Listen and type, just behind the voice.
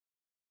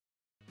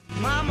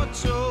mama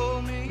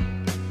told me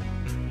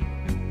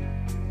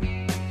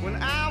when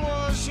I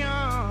was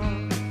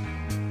young,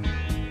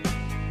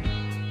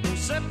 who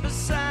sat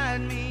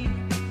beside me,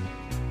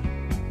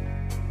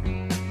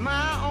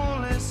 my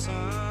only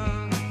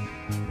son.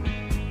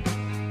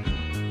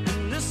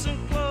 And listen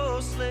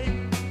closely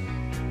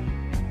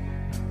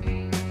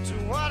to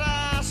what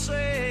I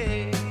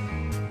say.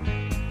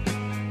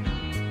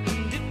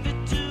 And if you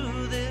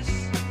do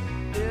this,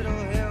 it'll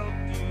help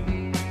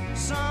you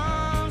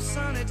some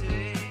sunny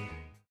day.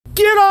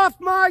 Get off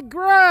my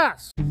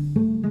grass!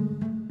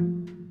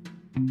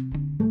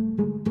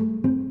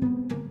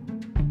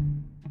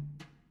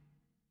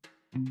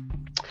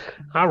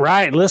 All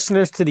right,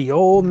 listeners to the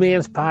Old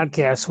Man's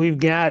Podcast, we've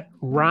got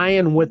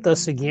Ryan with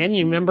us again.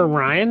 You remember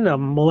Ryan, a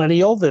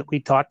millennial that we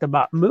talked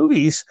about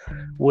movies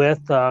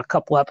with a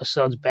couple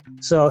episodes back.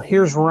 So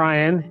here's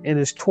Ryan in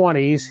his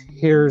 20s.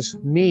 Here's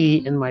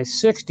me in my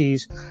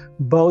 60s,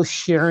 both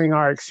sharing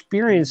our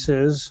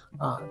experiences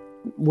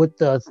with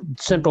the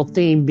central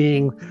theme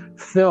being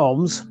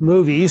films,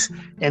 movies,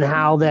 and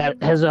how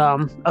that has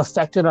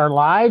affected our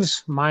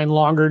lives. Mine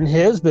longer than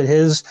his, but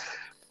his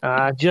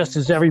just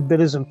as every bit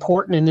as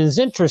important and as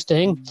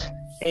interesting.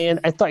 And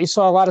I thought you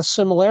saw a lot of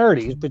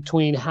similarities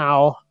between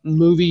how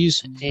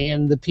movies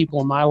and the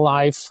people in my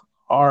life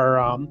are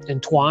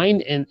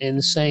entwined, and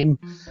the same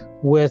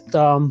with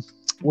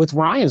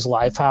Ryan's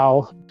life,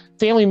 how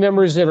family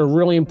members that are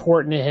really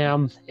important to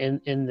him and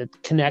the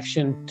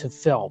connection to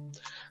film.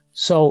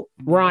 So,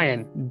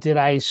 Ryan, did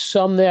I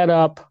sum that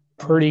up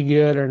pretty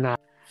good or not?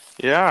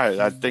 Yeah,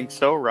 I think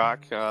so,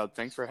 Rock.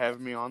 Thanks for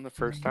having me on the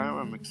first time.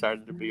 I'm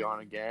excited to be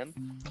on again.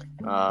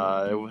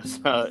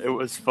 It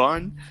was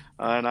fun,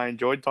 and I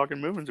enjoyed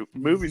talking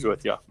movies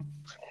with you.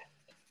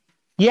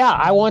 Yeah,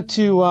 I want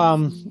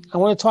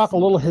to talk a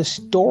little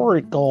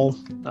historical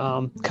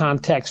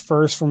context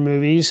first for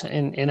movies,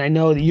 and I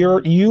know that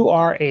you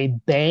are a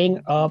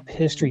bang up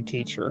history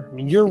teacher. I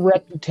mean, your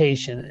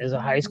reputation as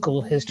a high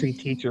school history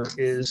teacher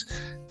is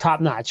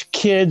top notch.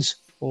 Kids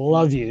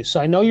love you,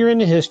 so I know you're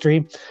into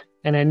history.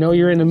 And I know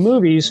you're into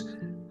movies.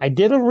 I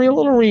did a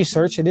little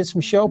research. I did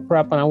some show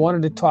prep, and I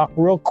wanted to talk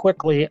real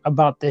quickly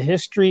about the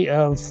history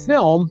of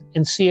film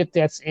and see if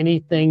that's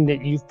anything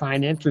that you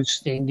find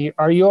interesting.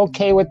 Are you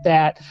okay with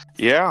that?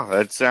 Yeah,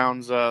 that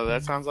sounds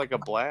like a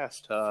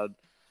blast.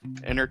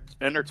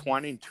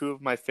 Intertwining two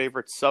of my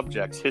favorite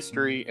subjects,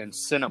 history and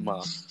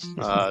cinema.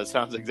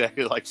 Sounds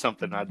exactly like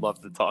something I'd love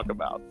to talk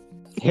about.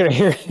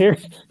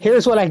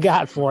 Here's what I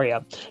got for you.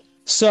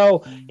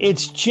 So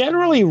it's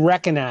generally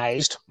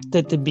recognized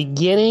that the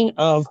beginning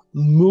of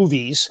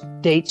movies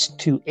dates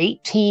to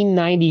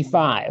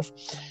 1895.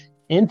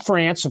 In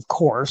France, of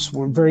course,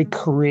 we're a very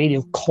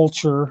creative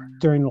culture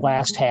during the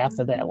last half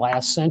of that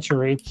last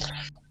century.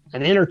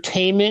 An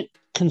entertainment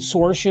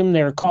consortium,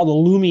 they're called the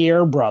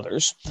Lumiere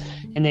brothers,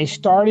 and they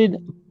started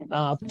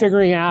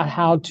figuring out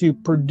how to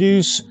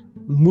produce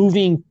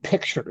moving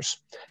pictures.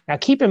 Now,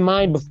 keep in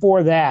mind,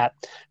 before that,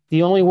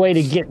 the only way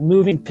to get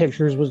moving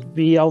pictures was to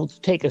be able to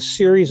take a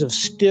series of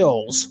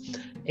stills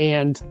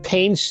and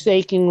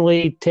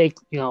painstakingly take,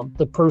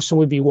 the person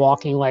would be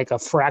walking like a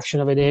fraction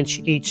of an inch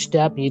each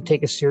step, and you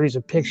take a series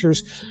of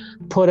pictures,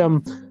 put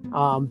them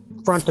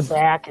front to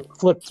back, and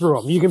flip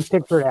through them. You can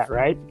picture that,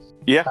 right?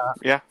 Yeah,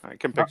 I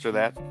can picture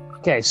that.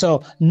 Okay,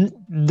 so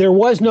there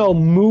was no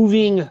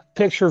moving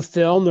picture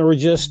film. There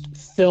was just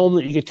film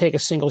that you could take a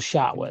single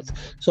shot with.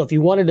 So if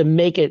you wanted to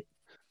make it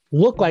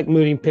look like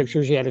moving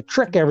pictures, you had to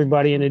trick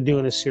everybody into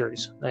doing a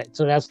series. Right?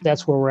 So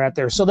that's where we're at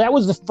there. So that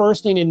was the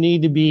first thing that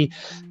needed to be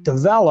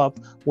developed,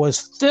 was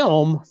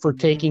film for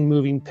taking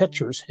moving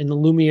pictures. And the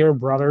Lumiere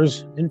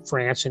brothers in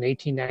France in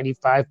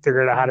 1895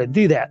 figured out how to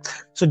do that.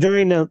 So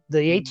during the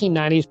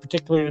 1890s,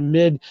 particularly in the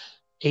mid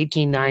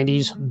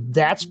 1890s,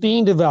 that's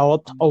being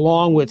developed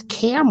along with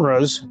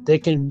cameras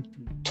that can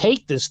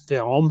take this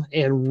film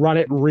and run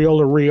it reel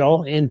to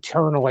reel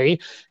internally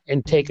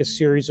and take a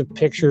series of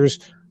pictures.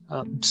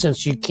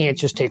 Since you can't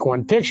just take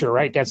one picture,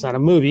 right? That's not a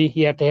movie.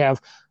 You have to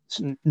have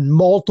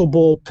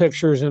multiple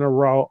pictures in a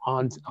row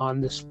on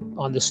this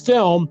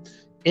film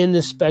in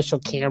this special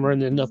camera.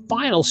 And then the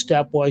final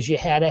step was you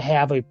had to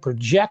have a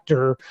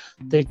projector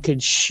that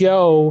could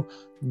show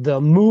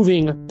the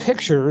moving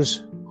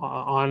pictures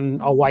on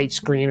a white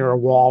screen or a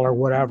wall or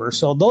whatever.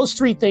 So those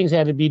three things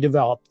had to be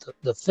developed: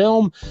 the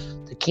film,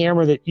 the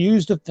camera that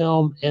used the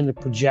film, and the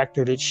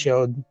projector that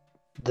showed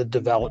the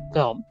developed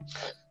film.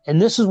 And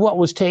this is what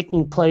was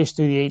taking place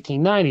through the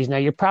 1890s. Now,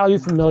 you're probably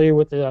familiar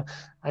with a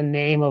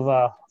name of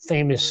a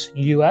famous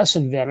U.S.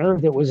 inventor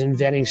that was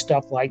inventing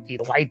stuff like the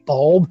light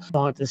bulb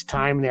at this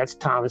time, and that's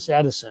Thomas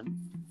Edison.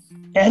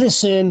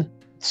 Edison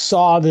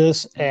saw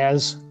this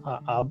as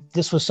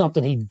this was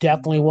something he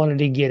definitely wanted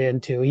to get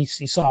into. He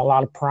saw a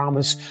lot of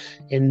promise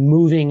in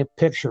moving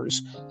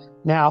pictures.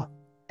 Now,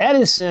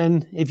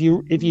 Edison,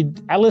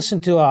 I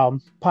listened to a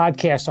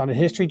podcast on the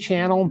History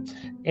Channel,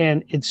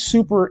 and it's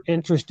super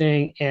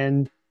interesting.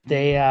 And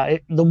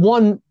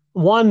the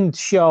one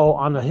show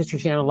on the History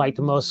Channel I like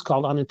the most is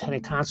called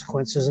Unintended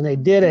Consequences, and they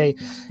did a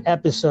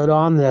episode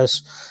on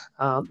this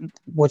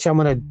which I'm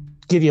going to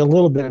give you a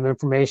little bit of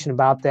information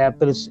about that,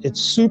 but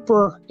it's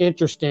super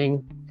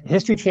interesting.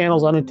 History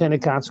Channel's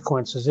Unintended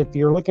Consequences. If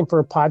you're looking for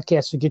a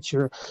podcast to get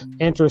your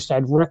interest,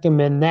 I'd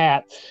recommend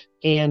that.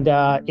 And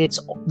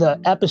the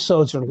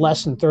episodes are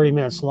less than 30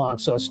 minutes long,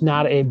 so it's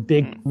not a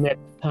big commit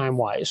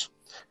time-wise.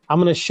 I'm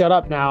going to shut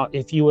up now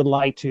if you would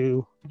like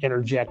to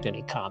interject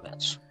any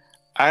comments.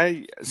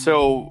 I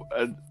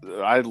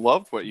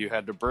loved what you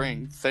had to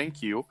bring.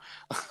 Thank you.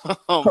 It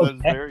was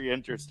very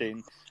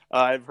interesting.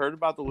 I've heard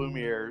about the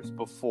Lumieres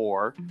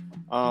before.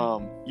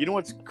 You know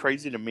what's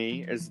crazy to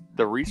me is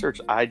the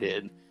research I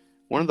did.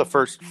 One of the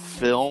first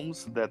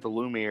films that the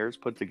Lumieres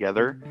put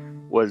together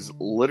was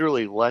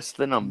literally less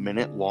than a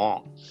minute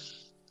long.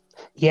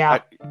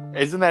 Yeah.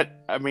 Isn't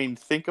that, I mean,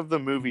 think of the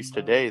movies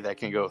today that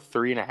can go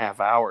 3.5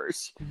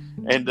 hours.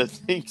 And to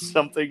think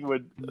something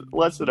would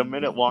less than a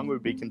minute long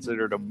would be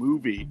considered a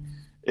movie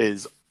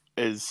is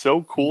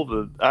so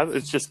cool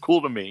it's just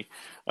cool to me.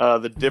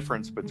 The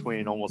difference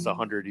between almost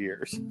 100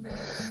 years.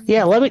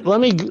 Yeah, let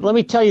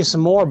me tell you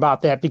some more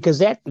about that, because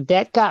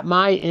that got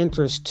my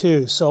interest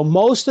too. So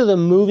most of the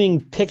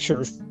moving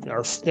pictures,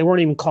 or they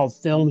weren't even called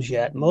films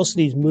yet. Most of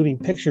these moving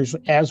pictures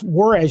as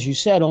you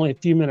said, only a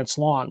few minutes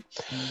long.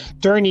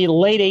 During the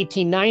late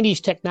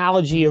 1890s,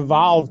 technology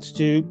evolved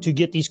to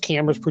get these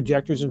cameras,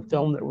 projectors, and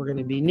film that were going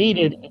to be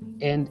needed.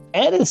 And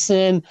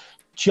Edison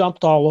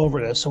jumped all over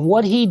this. And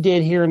what he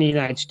did here in the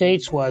United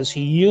States was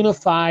he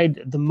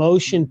unified the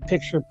motion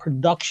picture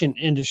production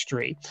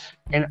industry.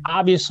 And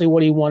obviously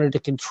what he wanted to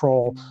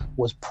control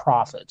was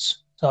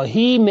profits. So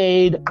he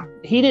didn't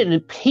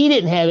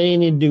have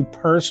anything to do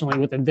personally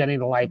with inventing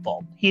the light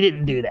bulb. He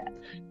didn't do that.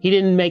 He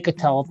didn't make a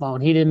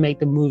telephone. He didn't make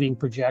the moving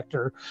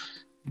projector,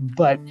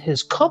 but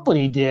his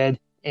company did.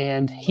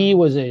 And he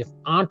was an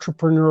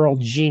entrepreneurial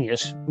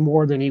genius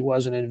more than he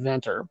was an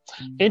inventor.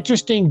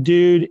 Interesting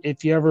dude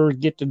if you ever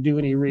get to do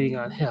any reading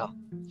on him.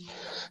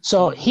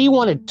 So he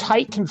wanted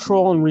tight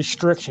control and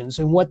restrictions,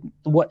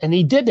 and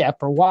he did that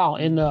for a while.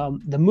 And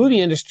the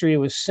movie industry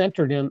was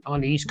centered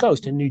on the East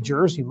Coast, in New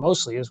Jersey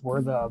mostly, is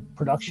where the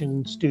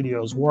production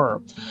studios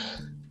were.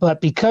 But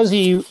because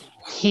he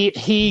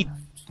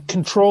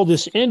controlled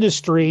this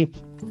industry,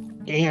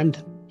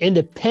 and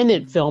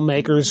independent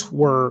filmmakers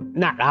were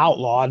not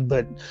outlawed,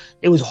 but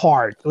it was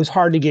hard. It was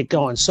hard to get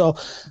going. So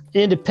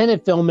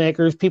independent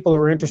filmmakers, people who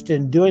were interested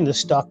in doing this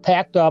stuff,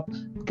 packed up,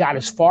 got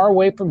as far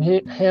away from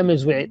him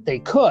as they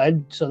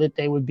could so that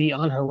they would be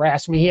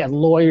unharassed. I mean, he had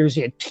lawyers.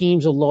 He had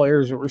teams of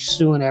lawyers that were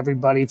suing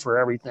everybody for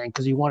everything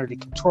because he wanted to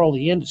control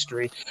the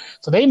industry.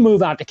 So they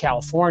moved out to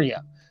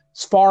California,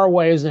 as far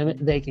away as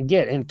they can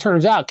get. And it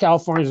turns out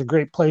California is a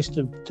great place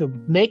to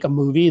make a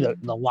movie.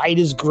 The light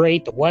is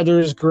great. The weather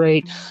is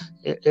great.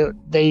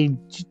 They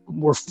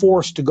were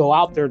forced to go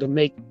out there to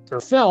make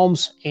their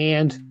films,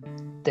 and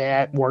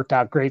that worked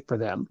out great for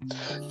them.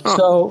 Huh.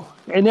 So,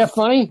 isn't that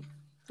funny?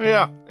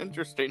 Yeah,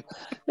 interesting.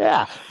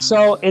 Yeah.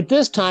 So at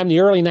this time, the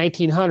early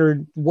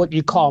 1900s, what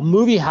you call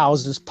movie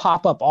houses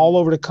pop up all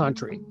over the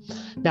country.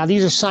 Now,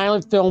 these are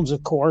silent films,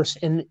 of course,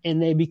 and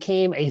they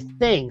became a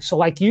thing. So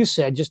like you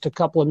said, just a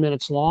couple of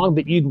minutes long,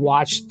 but you'd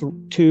watch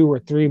 2 or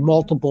 3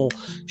 multiple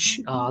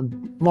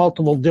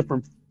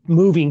different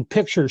moving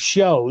picture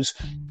shows,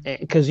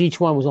 because each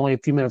one was only a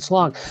few minutes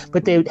long.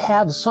 But they would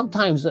have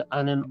sometimes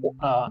an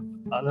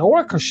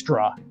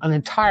orchestra, an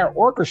entire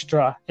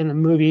orchestra in the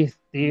movie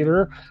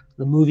theater,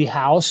 the movie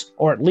house,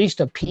 or at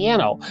least a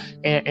piano.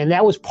 And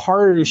that was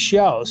part of the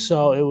show.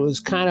 So it was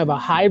kind of a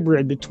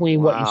hybrid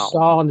between what you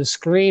saw on the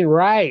screen,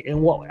 right,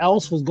 and what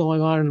else was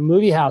going on in the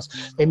movie house.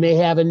 They may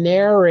have a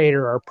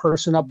narrator or a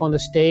person up on the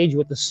stage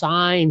with the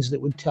signs that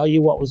would tell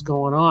you what was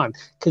going on,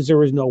 because there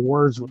was no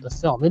words with the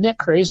film. Isn't that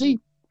crazy?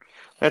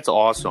 That's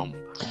awesome.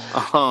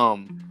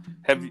 I'm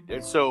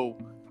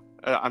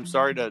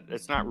sorry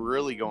it's not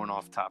really going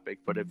off topic,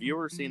 but have you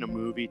ever seen a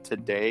movie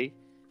today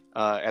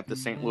at the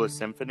St. Louis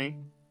Symphony?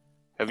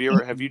 Have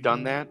you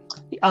done that?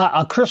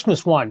 A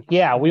Christmas one.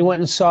 Yeah, we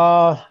went and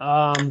saw,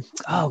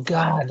 oh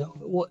God,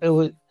 it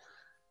was,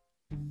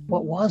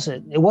 what was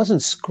it? It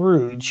wasn't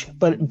Scrooge,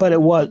 but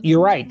it was, you're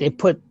right. They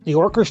put, the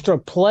orchestra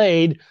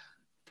played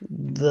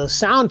the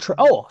soundtrack.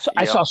 Oh, so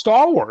I saw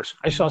Star Wars.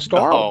 Wars.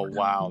 Oh,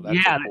 wow. That's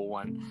a cool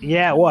one.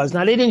 Yeah, it was.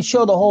 Now, they didn't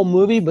show the whole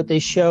movie, but they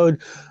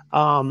showed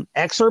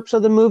excerpts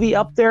of the movie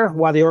up there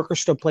while the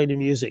orchestra played the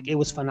music. It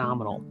was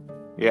phenomenal.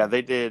 Yeah,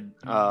 they did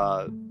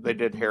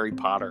Harry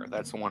Potter.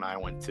 That's the one I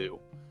went to.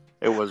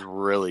 It was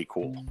really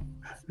cool.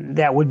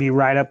 That would be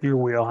right up your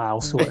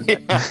wheelhouse, wouldn't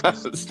it?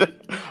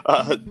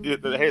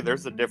 Hey,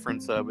 there's a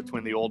difference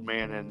between the old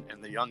man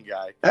and the young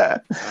guy.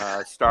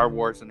 Star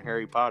Wars and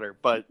Harry Potter.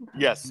 But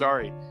yes,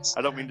 sorry.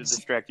 I don't mean to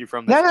distract you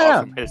from this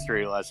awesome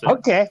history lesson.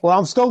 Okay, well,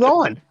 I'm still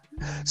going.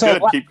 So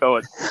good, keep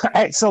going.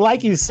 So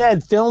like you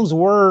said, films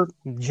were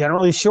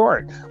generally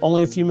short,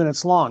 only a few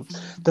minutes long.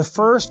 The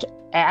first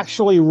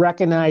actually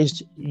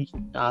recognized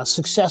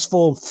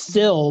successful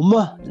film,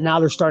 now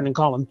they're starting to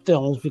call them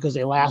films because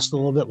they last a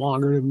little bit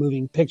longer than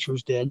moving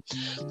pictures did.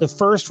 The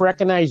first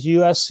recognized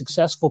U.S.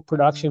 successful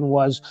production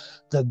was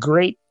The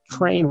Great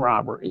Train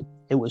Robbery.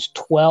 It was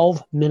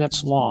 12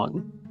 minutes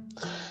long.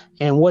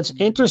 And what's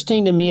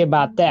interesting to me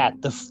about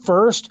that, the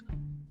first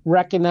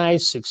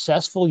recognized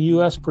successful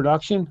U.S.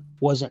 production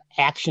was an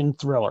action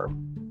thriller.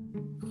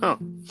 Huh.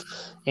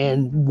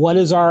 And what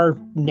is our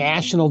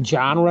national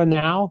genre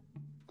now?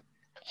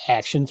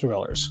 Action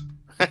thrillers.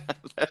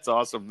 That's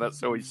awesome.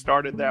 So we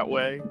started that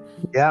way.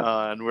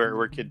 Yeah. And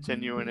we're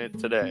continuing it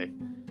today.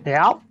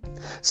 Yeah.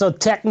 So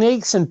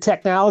techniques and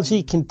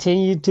technology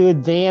continued to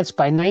advance.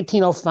 By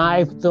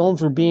 1905,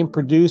 films were being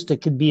produced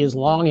that could be as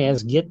long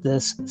as, get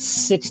this,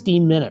 60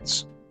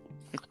 minutes.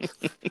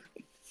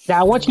 Now,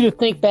 I want you to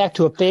think back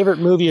to a favorite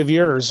movie of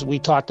yours we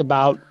talked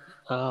about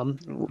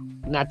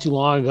not too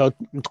long ago,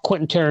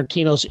 Quentin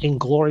Tarantino's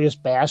Inglourious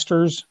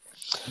Basterds.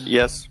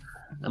 Yes.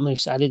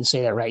 I didn't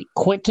say that right.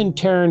 Quentin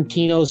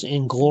Tarantino's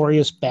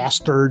Inglourious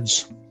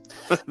Basterds.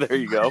 There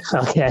you go.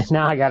 Okay,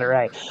 now I got it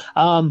right.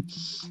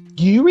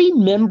 Do you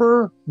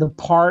remember the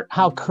part,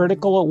 how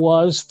critical it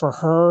was for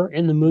her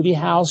in the movie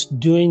house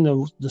doing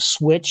the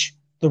switch,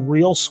 the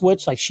real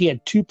switch? Like she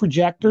had two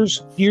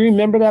projectors. Do you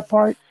remember that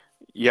part?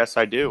 Yes,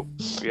 I do.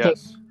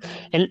 Yes.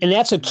 And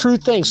that's a true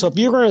thing. So if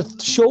you're going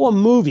to show a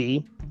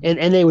movie,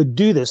 and they would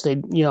do this, a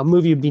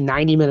movie would be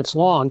 90 minutes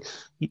long.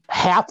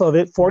 Half of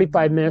it,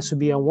 45 minutes, would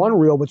be on one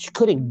reel, but you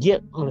couldn't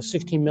get on a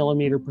 16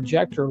 millimeter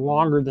projector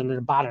longer than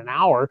about an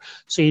hour.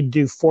 So you'd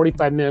do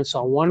 45 minutes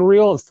on one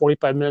reel and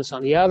 45 minutes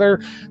on the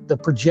other. The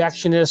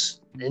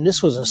projectionist, and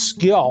this was a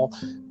skill,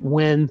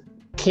 when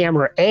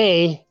camera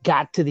A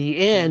got to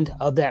the end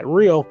of that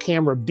reel,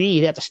 camera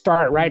B, they had to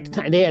start it right at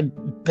the time. They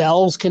had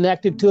bells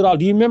connected to it all.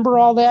 Do you remember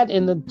all that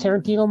in the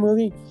Tarantino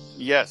movie?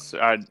 Yes,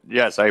 I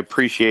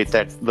appreciate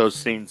those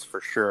scenes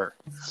for sure.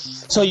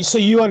 So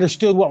you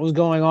understood what was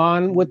going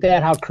on with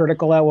that, how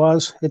critical that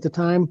was at the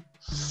time?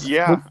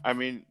 Yeah, I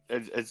mean,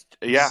 I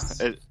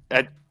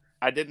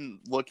didn't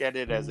look at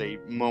it as a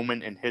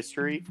moment in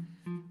history,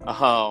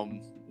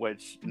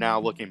 which now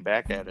looking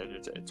back at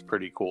it, it's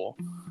pretty cool.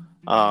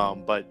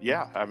 But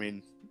yeah, I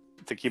mean,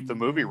 to keep the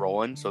movie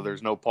rolling, so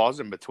there's no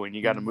pause in between,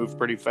 you got to move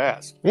pretty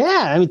fast.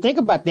 Yeah, I mean, think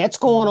about that's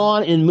going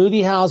on in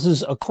movie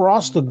houses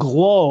across the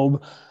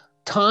globe,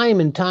 time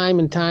and time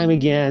and time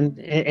again.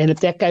 And if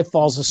that guy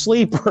falls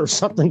asleep or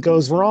something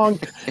goes wrong,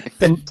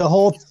 the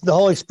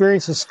whole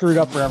experience is screwed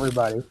up for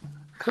everybody.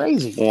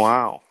 Crazy.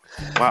 Wow.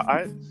 Well,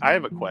 I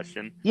have a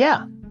question.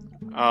 Yeah.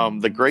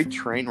 The Great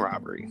Train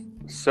Robbery.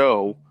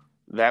 So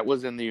that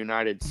was in the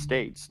United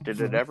States.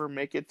 Did it ever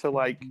make it to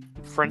like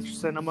French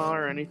cinema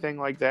or anything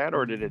like that,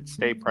 or did it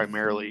stay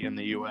primarily in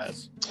the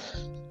U.S.?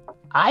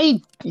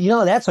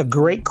 That's a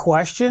great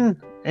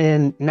question,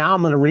 and now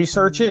I'm going to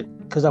research it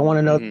because I want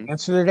to know the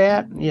answer to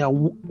that.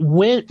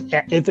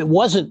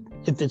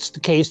 If it's the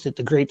case that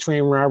the Great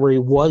Train Robbery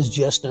was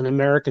just an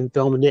American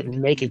film and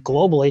didn't make it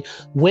globally,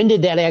 when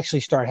did that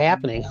actually start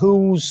happening?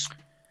 Whose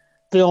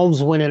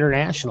films went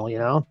international?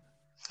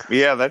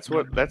 Yeah, that's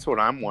what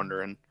I'm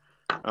wondering.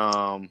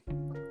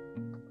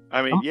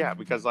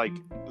 Because like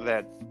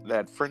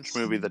that French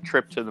movie, The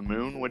Trip to the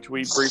Moon, which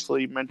we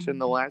briefly mentioned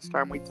the last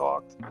time we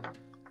talked.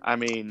 I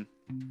mean,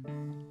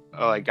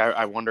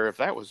 I wonder if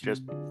that was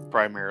just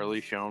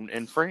primarily shown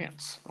in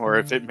France, or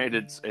if it made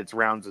its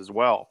rounds as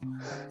well.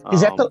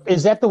 Is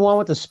that the one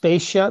with the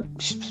spaceship?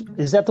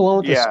 Is that the one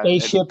with the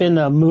spaceship in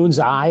the moon's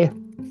eye?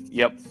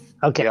 Yep.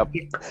 Okay. Yep.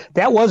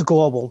 That was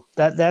global.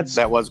 That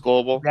was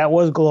global. That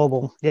was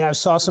global. Yeah, I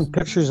saw some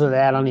pictures of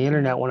that on the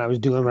internet when I was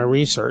doing my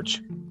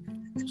research.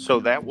 So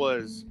that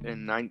was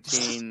in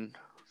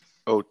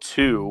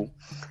 1902,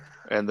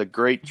 and the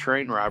Great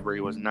Train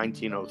Robbery was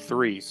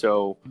 1903.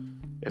 So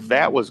if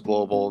that was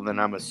global, then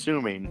I'm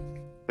assuming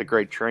the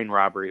Great Train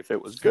Robbery, if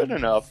it was good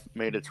enough,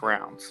 made its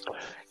rounds.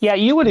 Yeah,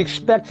 you would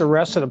expect the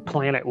rest of the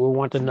planet would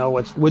want to know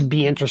would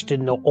be interested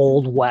in the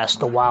Old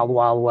West, the Wild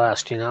Wild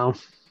West,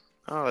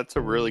 Oh, that's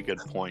a really good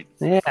point.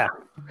 Yeah.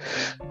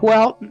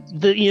 Well,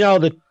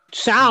 the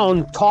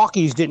sound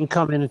talkies didn't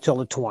come in until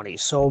the 20s.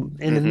 So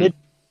in the mid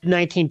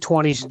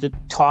 1920s, the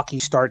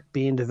talkies start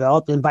being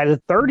developed, and by the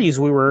 30s,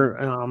 we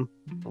were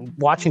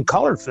watching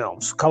colored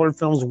films. Colored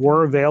films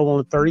were available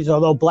in the 30s,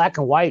 although black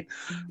and white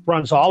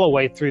runs all the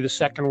way through the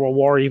Second World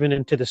War, even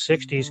into the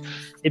 60s.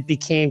 It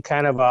became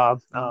kind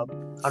of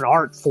an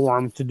art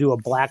form to do a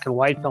black and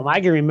white film.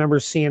 I can remember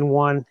seeing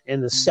one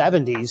in the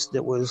 70s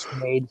that was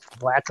made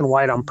black and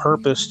white on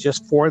purpose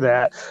just for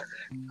that.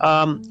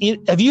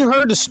 Have you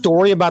heard the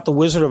story about the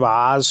Wizard of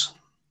Oz?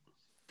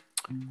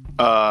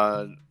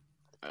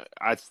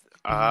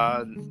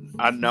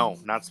 No,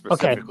 not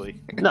specifically.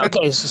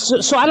 Okay.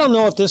 So I don't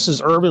know if this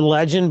is urban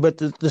legend, but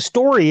the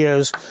story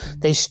is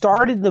they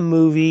started the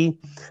movie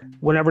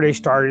whenever they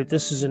started it.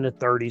 This is in the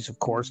 30s, of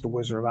course, The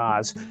Wizard of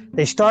Oz.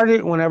 They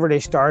started it whenever they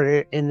started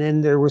it, and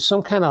then there was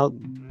some kind of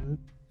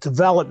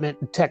development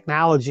and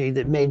technology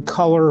that made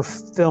color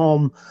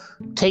film,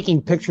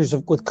 taking pictures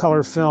with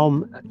color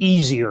film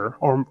easier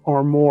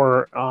or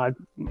more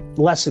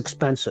less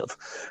expensive.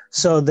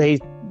 So they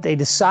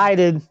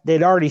decided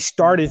they'd already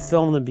started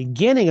filming the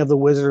beginning of The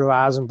Wizard of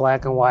Oz in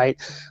black and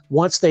white.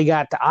 Once they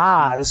got to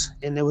Oz,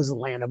 and it was the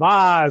land of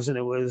Oz, and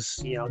it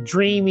was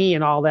dreamy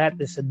and all that,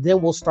 they said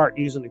then we'll start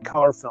using the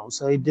color film.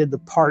 So they did the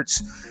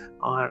parts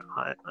on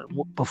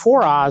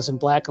before Oz in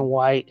black and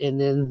white, and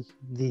then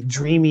the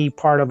dreamy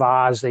part of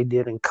Oz they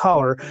did in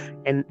color.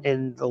 And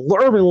the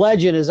urban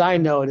legend, as I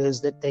know it,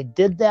 is that they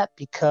did that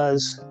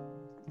because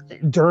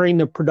during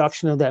the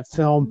production of that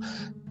film,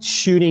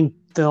 shooting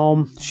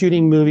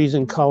movies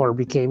in color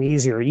became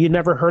easier. You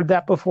never heard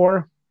that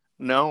before?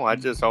 No, I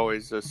just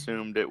always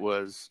assumed it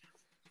was,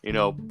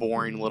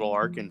 boring little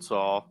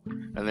Arkansas,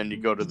 and then you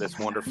go to this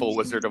wonderful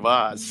Wizard of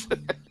Oz.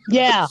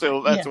 Yeah.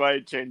 So that's why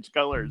it changed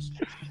colors.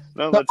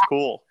 No, that's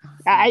cool.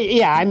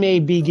 I may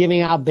be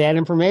giving out bad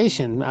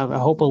information. I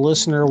hope a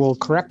listener will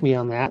correct me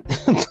on that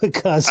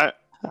because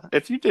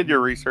if you did your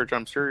research,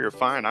 I'm sure you're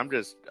fine.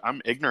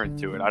 I'm ignorant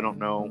to it. I don't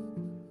know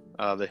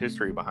the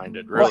history behind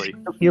it, really.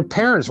 Well, your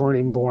parents weren't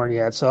even born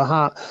yet, so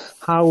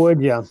how would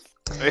you?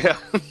 Yeah.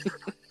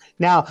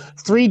 Now,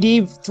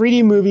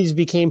 3D movies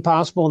became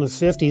possible in the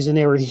 50s, and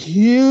they were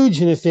huge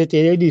in the 50s.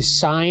 They do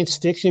science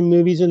fiction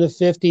movies in the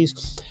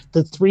 50s.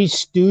 The Three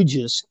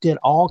Stooges did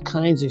all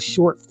kinds of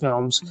short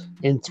films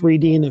in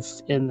 3D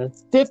in the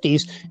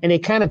 50s, and they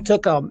kind of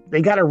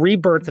they got a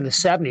rebirth in the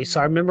 70s. So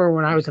I remember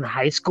when I was in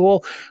high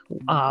school,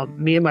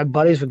 me and my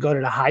buddies would go to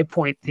the High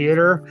Point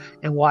Theater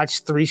and watch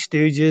Three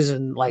Stooges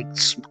and like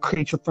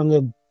Creature from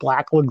the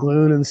Black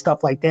Lagoon and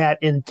stuff like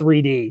that in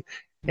 3D.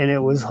 And it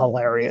was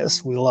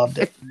hilarious. We loved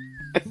it.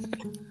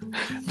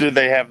 Did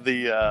they have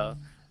the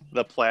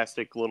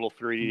plastic little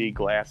 3D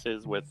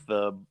glasses with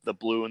the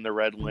blue and the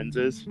red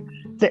lenses?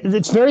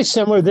 It's very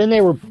similar. Then they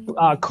were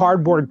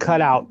cardboard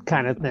cutout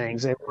kind of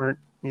things. They weren't,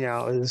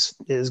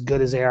 as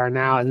good as they are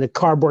now. And the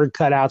cardboard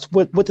cutouts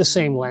with the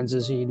same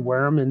lenses, you'd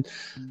wear them, and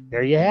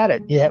there you had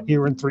it. You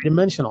were in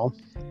 3-dimensional.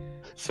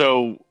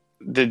 So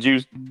did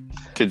you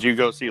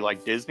go see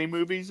like Disney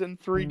movies in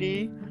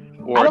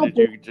 3D, or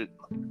did you just?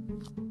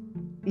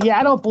 Yeah,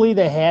 I don't believe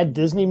they had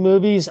Disney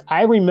movies.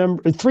 I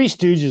remember Three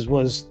Stooges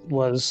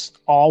was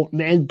all,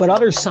 but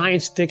other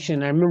science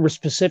fiction. I remember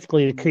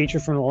specifically the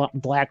Creature from the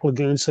Black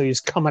Lagoon. So he was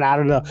coming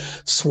out of the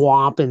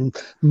swamp and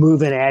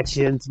moving at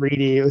you in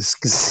 3D. It was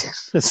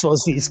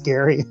supposed to be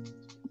scary.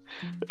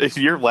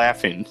 You're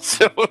laughing.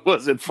 So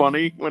was it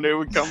funny when it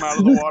would come out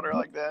of the water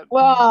like that?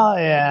 Well,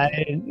 yeah.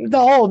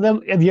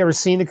 Have you ever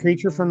seen the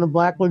Creature from the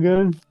Black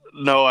Lagoon?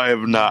 No, I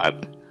have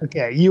not.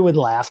 Okay, you would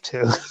laugh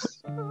too.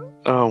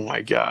 Oh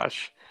my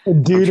gosh.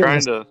 Dude, I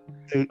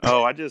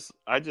just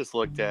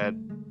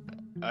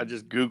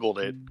Googled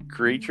it.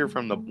 Creature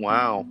from the,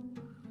 wow.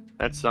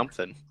 That's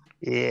something.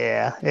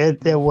 Yeah,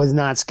 it was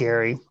not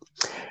scary.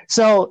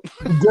 So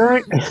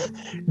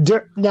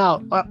now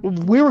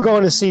we were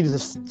going to see the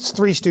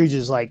Three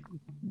Stooges, like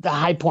the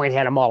High Point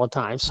had them all the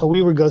time. So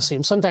we would go see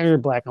them. Sometimes they were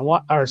black and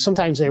white, or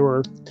sometimes they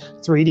were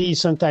 3D,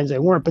 sometimes they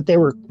weren't, but they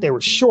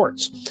were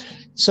shorts.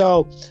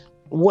 So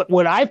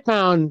what I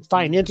find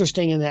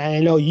interesting, and I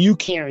know you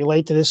can't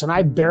relate to this, and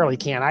I barely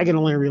can. I can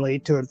only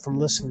relate to it from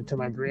listening to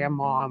my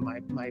grandma,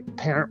 my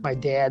parent, my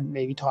dad,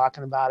 maybe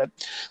talking about it.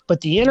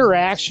 But the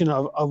interaction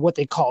of what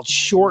they called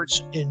shorts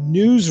and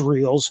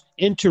newsreels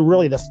into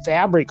really the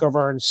fabric of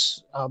our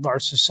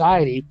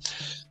society.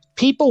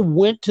 People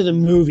went to the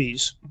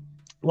movies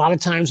a lot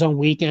of times on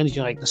weekends,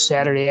 like the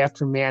Saturday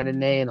after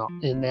matinee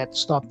and that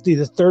stuff through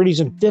the 30s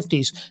and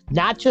 50s,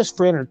 not just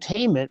for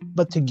entertainment,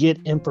 but to get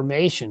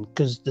information,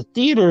 because the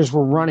theaters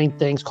were running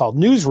things called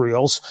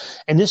newsreels.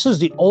 And this is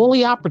the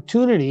only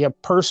opportunity a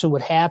person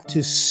would have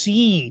to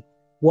see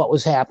what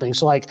was happening.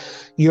 So like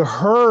you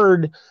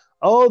heard,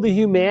 the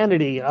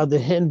humanity of the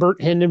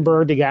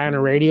Hindenburg, the guy on the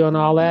radio and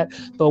all that.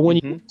 But when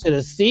you went to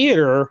the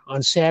theater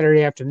on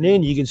Saturday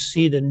afternoon, you could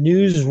see the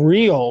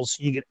newsreels.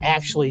 You could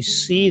actually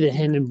see the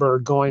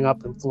Hindenburg going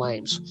up in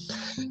flames.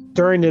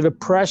 During the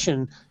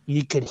Depression,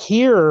 you could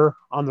hear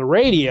on the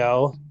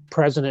radio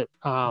President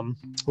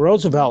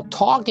Roosevelt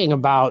talking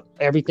about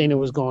everything that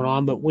was going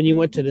on. But when you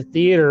went to the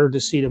theater to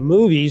see the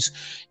movies,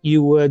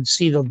 you would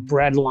see the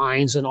bread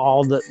lines and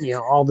all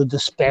the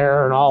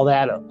despair and all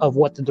that of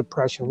what the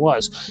Depression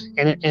was.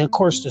 And of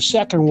course, the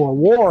Second World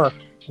War,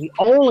 the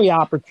only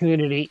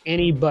opportunity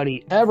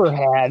anybody ever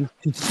had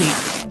to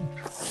see.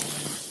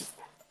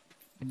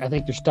 I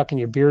think you're stuck in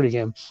your beard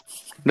again.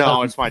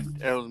 No, it was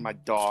my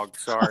dog.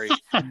 Sorry.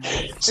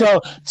 So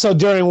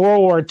during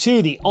World War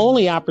II, the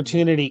only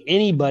opportunity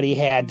anybody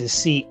had to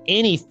see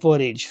any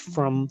footage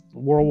from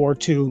World War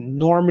II,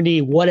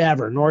 Normandy,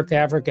 whatever, North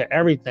Africa,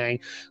 everything,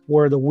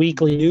 were the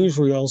weekly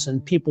newsreels,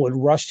 and people would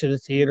rush to the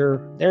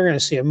theater. They're going to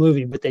see a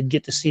movie, but they'd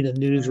get to see the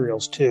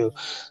newsreels too.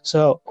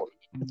 So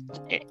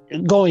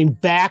going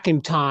back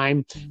in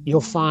time,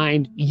 you'll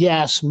find,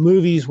 yes,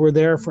 movies were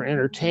there for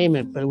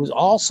entertainment, but it was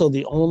also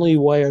the only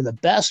way or the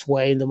best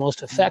way, the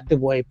most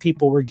effective way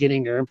people were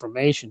getting their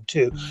information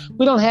too.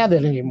 We don't have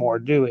that anymore,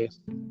 do we?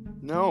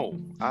 No,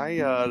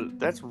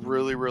 that's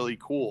really, really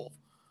cool.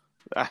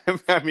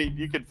 I mean,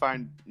 you could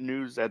find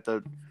news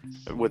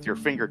with your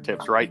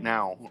fingertips right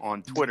now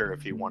on Twitter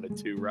if you wanted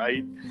to,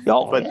 right?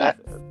 Oh, But yeah.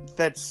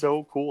 that's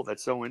so cool.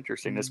 That's so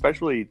interesting,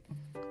 especially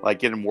like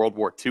getting World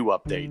War II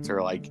updates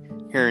or like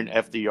hearing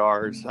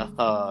FDR's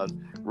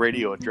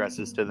radio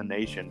addresses to the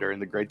nation during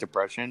the Great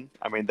Depression.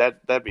 I mean,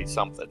 that'd be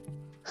something.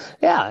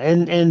 Yeah,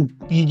 and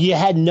you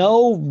had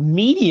no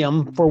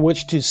medium for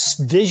which to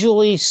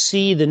visually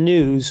see the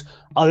news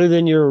other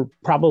than your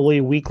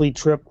probably weekly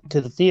trip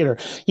to the theater.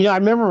 I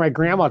remember my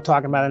grandma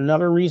talking about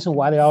another reason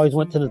why they always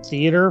went to the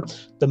theater,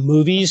 the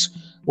movies,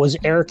 was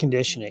air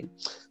conditioning.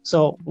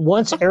 So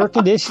once air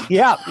conditioning,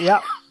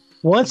 yeah.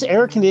 Once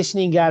air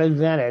conditioning got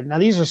invented, now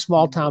these are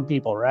small town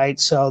people, right?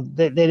 So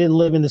they didn't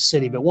live in the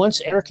city. But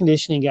once air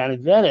conditioning got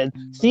invented,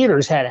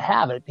 theaters had to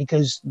have it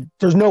because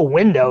there's no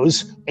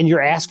windows and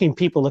you're asking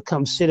people to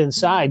come sit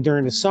inside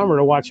during the summer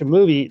to watch a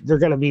movie. They're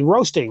going to be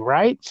roasting,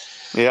 right?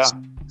 Yeah.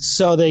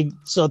 So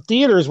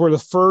theaters were the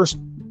first,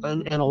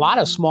 in a lot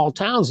of small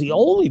towns, the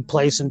only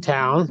place in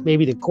town,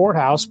 maybe the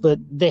courthouse, but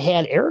they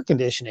had air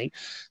conditioning.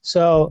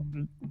 So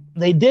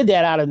they did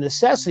that out of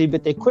necessity,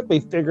 but they quickly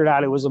figured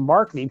out it was a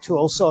marketing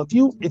tool. So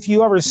if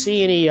you ever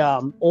see any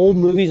old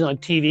movies on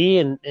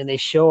TV and they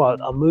show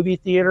a movie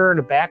theater in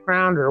the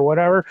background or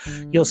whatever,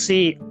 you'll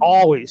see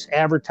always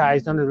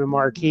advertised under the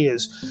marquee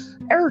as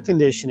air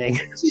conditioning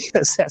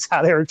because that's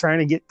how they were trying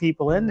to get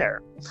people in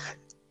there.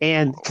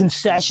 And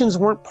concessions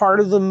weren't part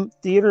of the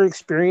theater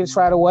experience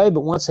right away, but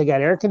once they got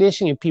air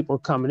conditioning and people were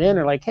coming in,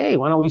 they're like, "Hey,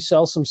 why don't we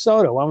sell some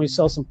soda? Why don't we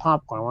sell some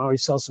popcorn? Why don't we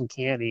sell some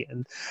candy?"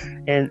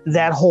 And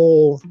that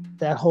whole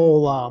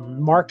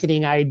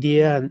marketing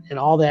idea and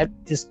all that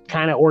just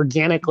kind of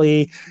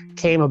organically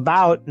came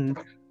about. And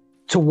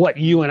to what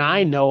you and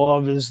I know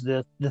of is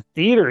the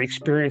theater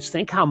experience.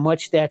 Think how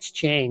much that's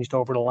changed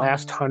over the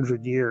last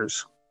 100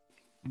 years.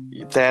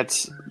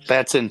 That's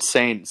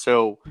insane.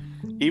 So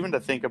even to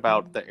think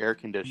about the air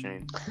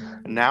conditioning,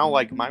 now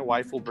like my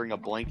wife will bring a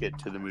blanket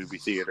to the movie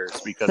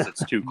theaters because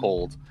it's too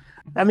cold.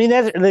 I mean,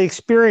 the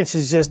experience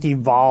has just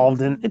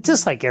evolved, and it's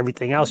just like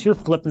everything else. You're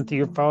flipping through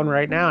your phone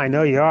right now. I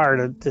know you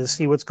are to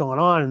see what's going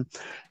on,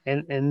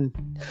 and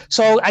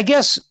so I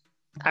guess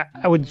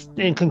I would,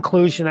 in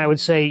conclusion, I would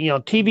say,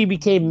 TV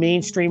became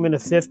mainstream in the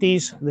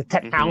 50s. The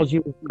technology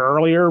was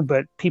earlier,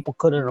 but people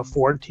couldn't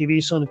afford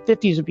TV. So in the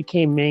 50s, it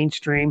became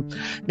mainstream.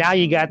 Now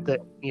you got the,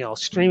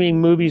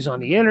 streaming movies on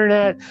the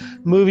internet.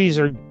 Movies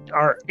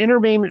are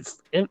entertainment.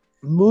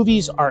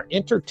 Movies are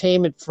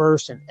entertainment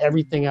first and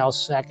everything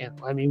else second.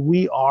 I mean,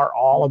 we are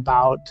all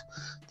about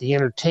the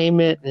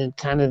entertainment and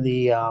kind of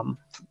the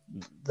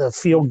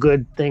feel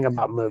good thing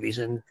about movies.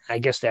 And I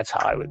guess that's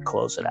how I would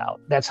close it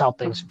out. That's how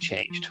things have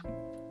changed.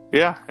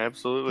 Yeah,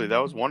 absolutely. That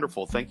was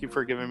wonderful. Thank you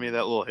for giving me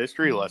that little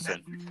history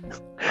lesson.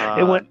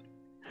 It went.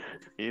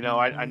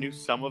 I knew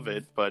some of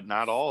it, but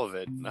not all of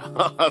it.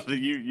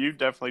 You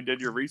definitely did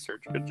your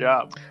research. Good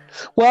job.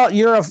 Well,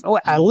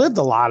 I lived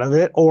a lot of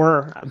it,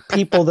 or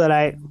people,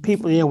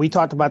 we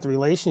talked about the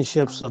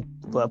relationships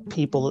of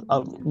people,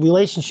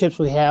 relationships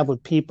we have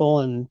with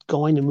people and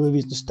going to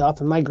movies and stuff.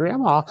 And my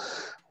grandma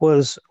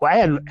I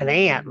had an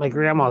aunt, my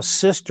grandma's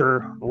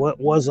sister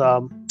was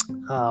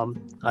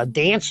a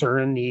dancer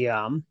in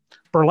the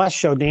burlesque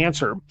show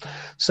dancer.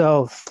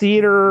 So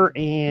theater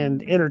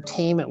and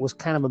entertainment was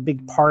kind of a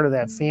big part of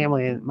that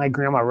family. And my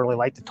grandma really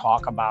liked to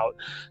talk about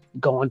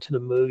going to the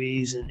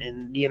movies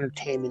and the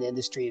entertainment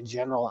industry in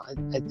general.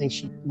 I think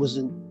she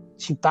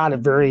found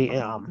it very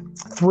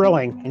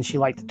thrilling, and she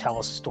liked to tell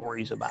us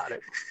stories about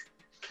it.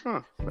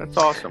 Huh, that's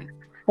awesome.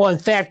 Well, in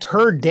fact,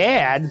 her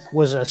dad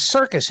was a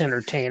circus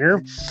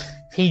entertainer.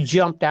 He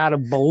jumped out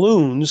of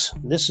balloons.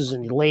 This is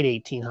in the late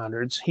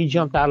 1800s. He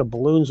jumped out of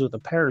balloons with a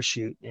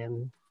parachute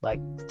and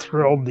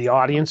thrilled the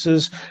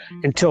audiences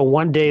until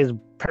one day his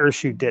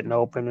parachute didn't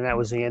open, and that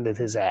was the end of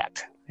his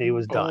act. He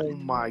was done. Oh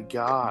my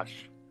gosh.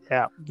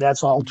 Yeah,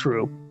 that's all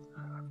true.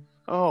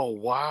 Oh,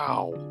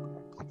 wow.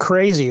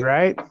 Crazy,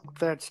 right?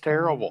 That's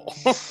terrible.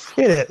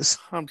 It is.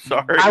 I'm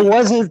sorry. I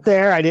wasn't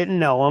there. I didn't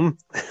know him.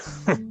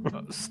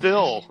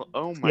 Still.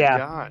 Oh my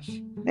gosh.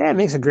 Yeah, it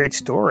makes a great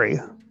story.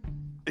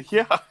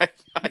 Yeah,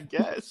 I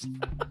guess.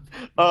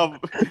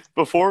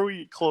 Before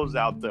we close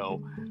out,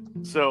 though,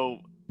 so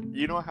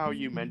you know how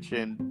you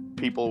mentioned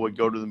people would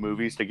go to the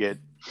movies to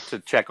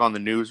check on the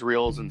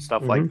newsreels and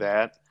stuff like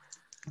that?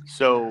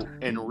 So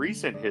in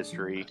recent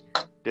history,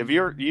 have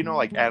you ever,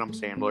 like Adam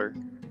Sandler,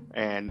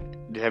 and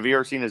have you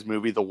ever seen his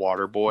movie The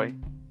Waterboy?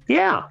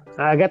 Yeah,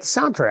 I got the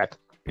soundtrack.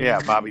 Yeah,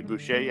 Bobby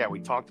Boucher. Yeah, we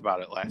talked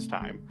about it last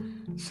time.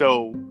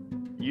 So,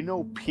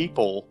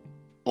 people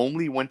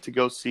only went to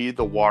go see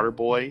The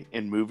Waterboy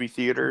in movie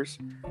theaters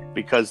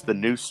because the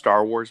new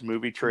Star Wars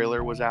movie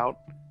trailer was out,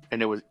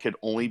 and could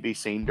only be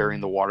seen during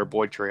the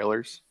Waterboy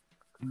trailers.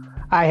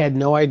 I had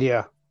no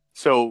idea.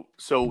 So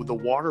the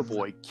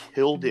Waterboy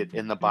killed it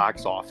in the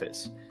box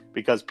office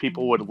because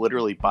people would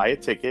literally buy a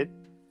ticket,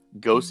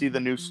 go see the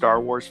new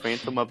Star Wars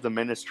Phantom of the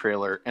Menace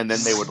trailer, and then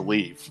they would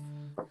leave.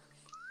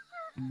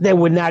 They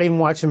would not even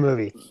watch a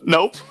movie.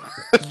 Nope.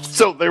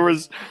 So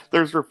there's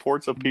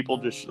reports of people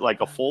just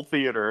like a full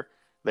theater.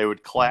 They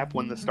would clap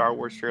when the Star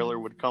Wars trailer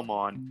would come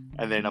on,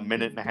 and then a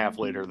minute and a half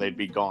later they'd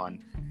be gone.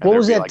 And What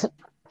was there'd that?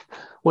 be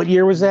What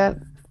year was that?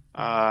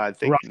 I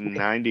think Roughly.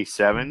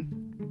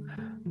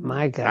 97,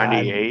 My God.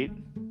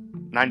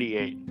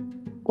 98.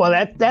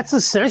 Well, that's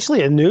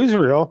essentially a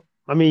newsreel.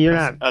 I mean, you're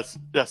not.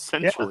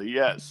 Essentially,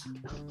 yes.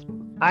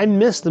 I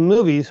miss the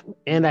movies,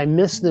 and I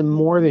miss them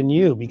more than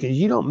you because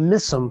you don't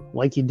miss them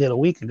like you did a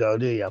week ago,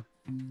 do you?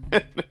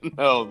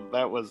 No,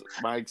 that was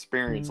my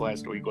experience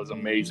last week was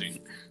amazing.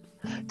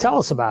 Tell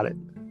us about it.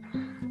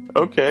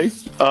 Okay.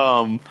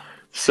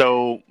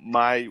 So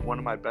one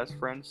of my best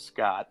friends,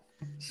 Scott,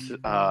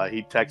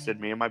 he texted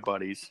me and my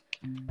buddies,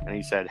 and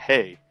he said,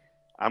 "Hey,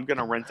 I'm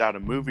gonna rent out a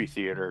movie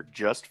theater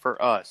just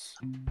for us.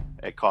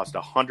 It cost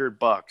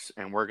 $100,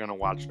 and we're gonna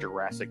watch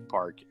Jurassic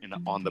Park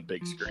on the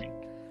big screen."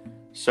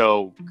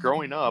 So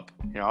growing up,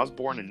 I was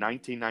born in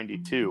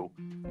 1992,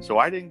 so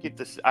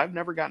I've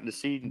never gotten to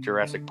see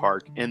Jurassic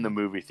Park in the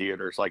movie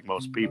theaters like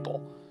most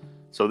people.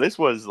 So this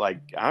was like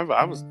I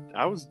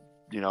was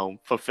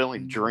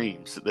fulfilling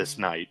dreams this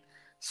night.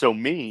 So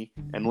me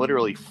and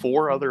literally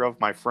 4 other of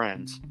my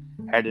friends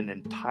had an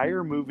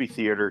entire movie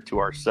theater to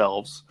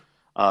ourselves.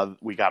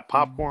 We got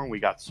popcorn, we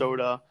got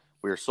soda,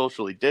 we were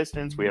socially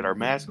distanced, we had our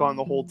mask on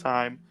the whole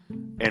time,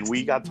 and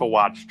we got to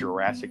watch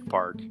Jurassic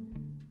Park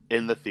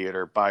in the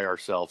theater by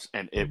ourselves,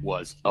 and it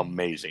was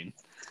amazing.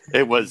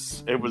 It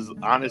was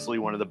honestly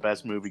one of the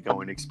best movie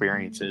going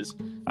experiences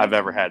I've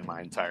ever had in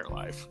my entire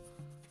life.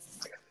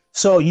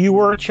 So you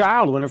were a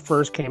child when it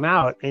first came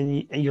out,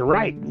 and you're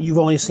right. You've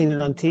only seen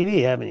it on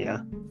TV, haven't you?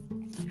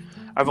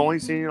 I've only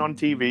seen it on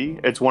TV.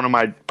 It's one of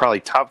my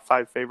probably top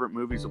 5 favorite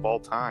movies of all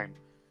time.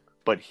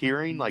 But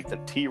hearing like the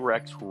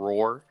T-Rex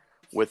roar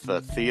with the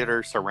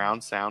theater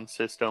surround sound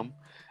system,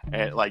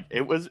 and like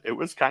it was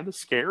kind of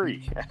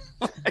scary.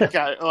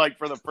 Like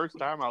for the first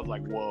time, I was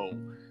like, "Whoa,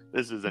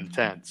 this is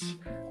intense!"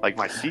 Like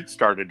my seat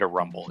started to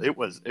rumble. It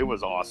was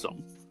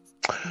awesome.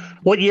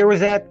 What year was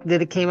that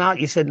it came out?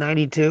 You said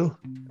 92?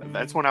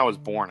 That's when I was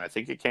born. I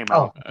think it came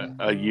out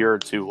a year or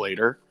 2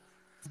 later.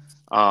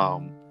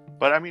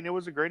 But I mean, it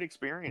was a great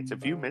experience.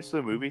 If you miss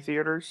the movie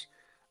theaters,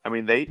 I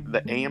mean, the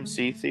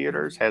AMC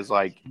theaters has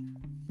like,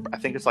 I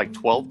think it's like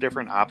 12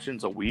 different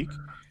options a week.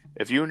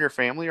 If you and your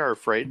family are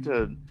afraid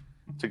to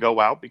go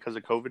out because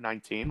of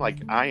COVID-19, like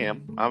I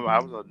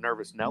was a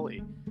nervous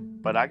Nelly,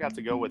 but I got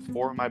to go with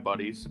 4 of my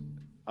buddies.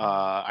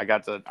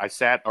 I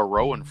sat a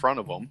row in front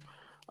of them.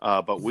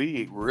 But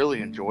we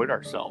really enjoyed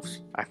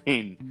ourselves. I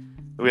mean,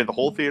 we had the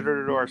whole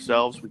theater to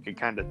ourselves. We could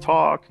kind of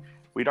talk.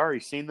 We'd already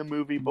seen the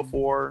movie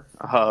before,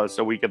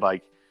 so we could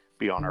like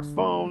be on our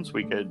phones.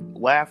 We could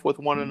laugh with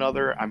one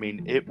another. I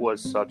mean, it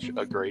was such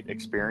a great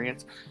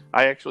experience.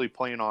 I actually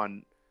plan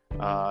on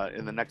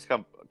in the next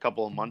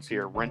couple of months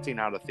here renting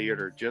out a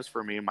theater just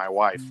for me and my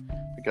wife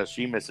because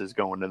she misses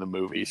going to the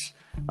movies.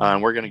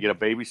 And we're going to get a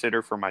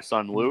babysitter for my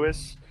son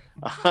Lewis.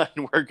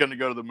 And we're going to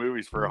go to the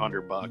movies for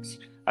 $100.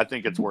 I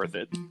think it's worth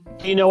it.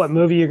 Do you know what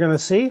movie you're going to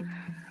see?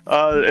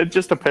 It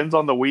just depends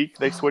on the week.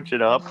 They switch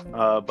it up.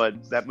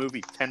 But that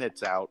movie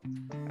Tenet's out,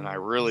 and I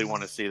really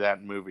want to see that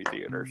in movie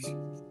theaters.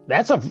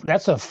 That's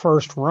a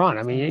first run.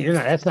 I mean,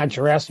 that's not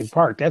Jurassic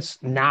Park. That's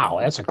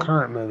a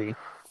current movie.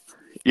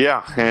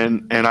 Yeah,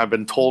 and I've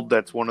been told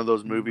that's one of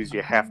those movies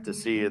you have to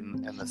see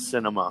in the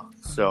cinema.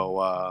 So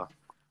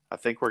I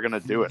think we're going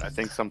to do it. I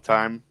think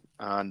sometime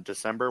on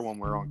December when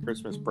we're on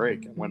Christmas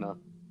break,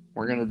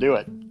 we're gonna do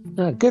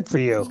it. Good for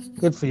you.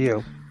 Good for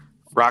you.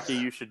 Rocky,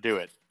 you should do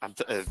it.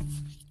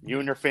 You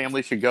and your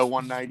family should go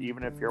one night,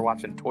 even if you're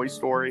watching Toy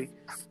Story,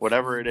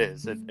 whatever it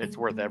is. It's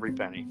worth every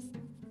penny.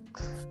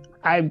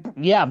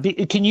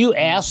 Can you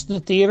ask the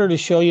theater to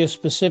show you a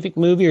specific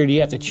movie, or do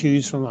you have to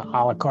choose from an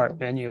a la carte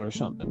menu or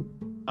something?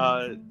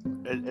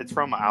 It's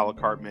from an a la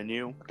carte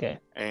menu. Okay.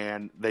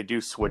 And they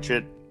do switch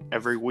it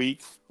every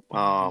week.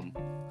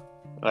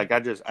 Like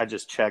I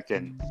just checked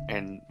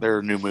and there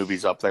are new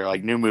movies up there,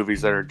 like new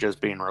movies that are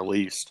just being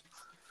released.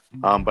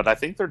 But I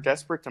think they're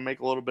desperate to make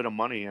a little bit of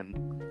money,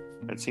 and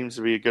it seems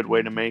to be a good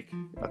way to make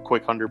a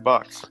quick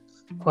 $100.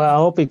 Well, I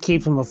hope it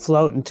keeps them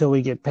afloat until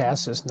we get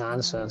past this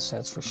nonsense.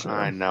 That's for sure.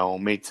 I know.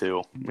 Me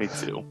too.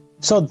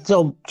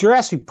 So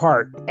Jurassic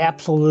Park,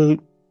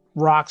 absolute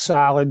rock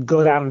solid,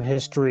 go down in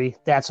history.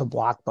 That's a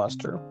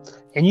blockbuster,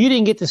 and you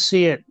didn't get to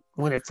see it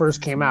when it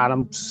first came out.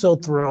 I'm so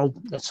thrilled.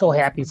 I'm so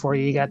happy for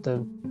you. You got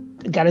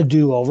a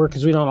do-over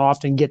because we don't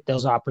often get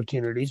those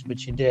opportunities,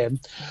 but you did.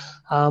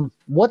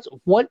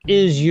 What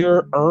is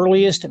your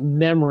earliest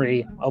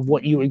memory of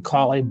what you would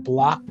call a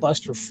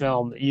blockbuster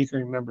film that you can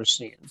remember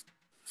seeing?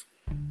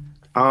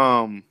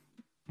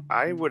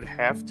 I would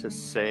have to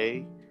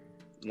say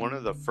one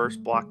of the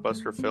first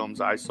blockbuster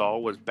films I saw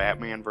was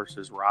Batman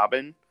versus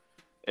Robin.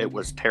 it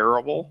was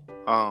terrible.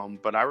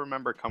 But I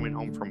remember coming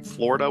home from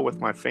Florida with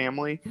my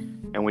family,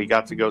 and we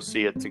got to go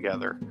see it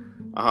together.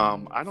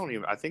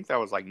 I think that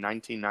was like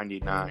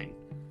 1999.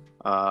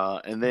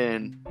 And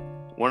then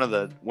one of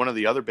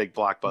the other big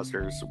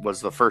blockbusters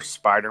was the first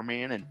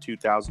Spider-Man in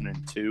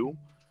 2002.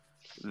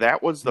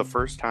 That was the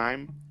first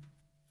time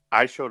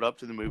I showed up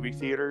to the movie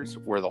theaters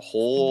where the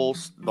whole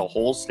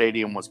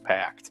stadium was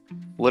packed.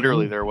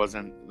 Literally, there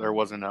wasn't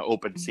an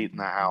open seat in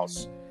the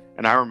house.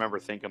 And I remember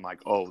thinking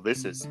like, "Oh,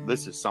 this is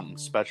something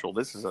special.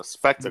 This is a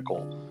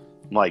spectacle.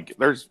 Like,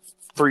 there's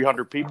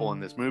 300 people in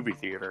this movie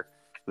theater.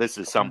 This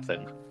is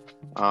something."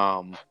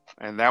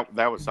 And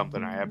that was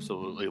something I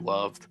absolutely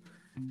loved.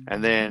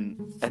 And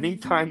then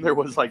anytime there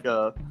was like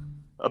a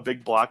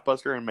big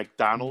blockbuster and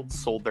McDonald's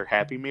sold their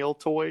Happy Meal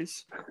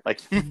toys, like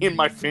me and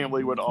my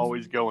family would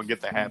always go and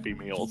get the Happy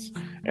Meals,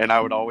 and I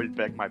would always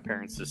beg my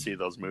parents to see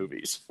those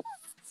movies.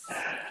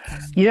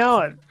 You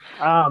know,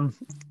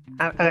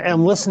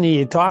 I'm listening to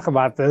you talk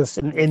about this,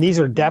 and these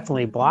are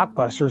definitely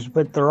blockbusters,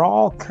 but they're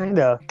all kind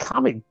of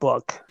comic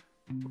book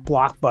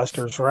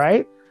blockbusters,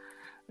 right?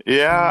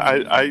 Yeah,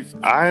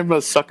 I'm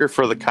a sucker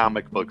for the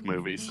comic book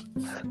movies.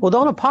 Well,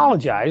 don't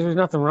apologize. There's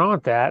nothing wrong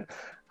with that.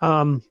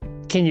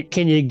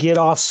 Can you get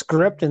off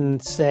script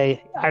and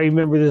say, I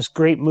remember this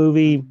great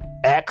movie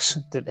X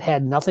that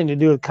had nothing to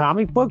do with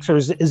comic books? Or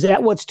is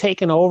that what's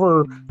taken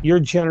over your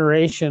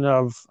generation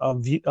of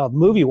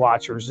movie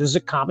watchers? Is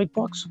it comic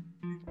books?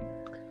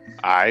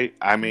 I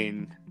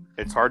mean,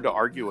 it's hard to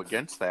argue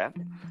against that.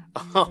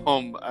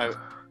 The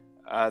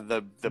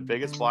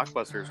biggest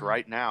blockbusters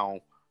right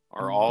now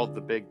are all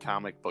the big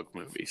comic book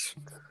movies.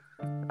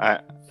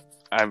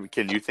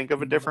 Can you think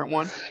of a different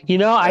one? You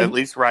know, at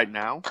least right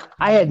now.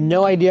 I had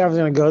no idea I was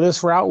going to go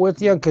this route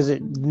with you because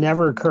it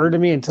never occurred to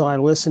me until I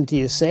listened to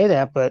you say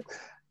that. But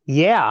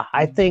yeah,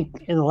 I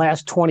think in the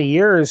last 20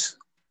 years,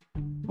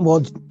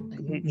 well,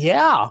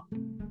 yeah,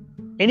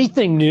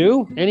 anything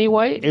new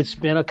anyway, it's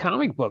been a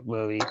comic book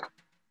movie,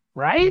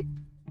 right?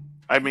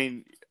 I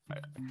mean,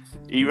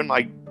 even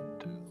like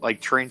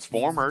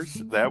Transformers,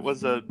 that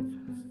was a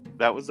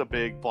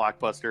big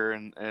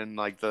blockbuster in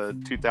like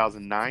the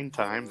 2009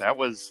 time. That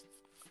was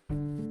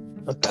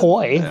a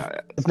toy.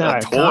 It's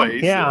not a toy.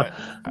 Yeah.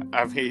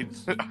 I mean,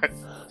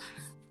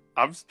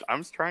 I'm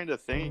trying to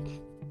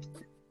think.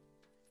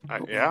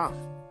 Yeah.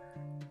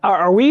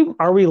 Are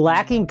we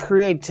lacking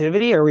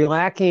creativity? Are we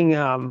lacking?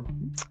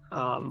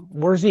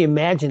 Where's the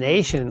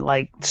imagination?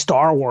 Like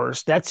Star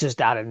Wars, that's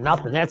just out of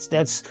nothing.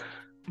 That's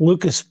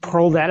Lucas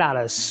pulled that out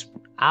of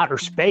outer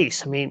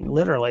space. I mean,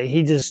 literally,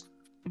 he just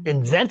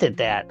invented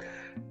that.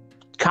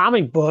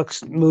 Comic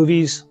books,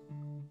 movies,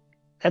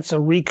 that's a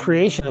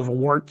recreation of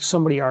work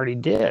somebody already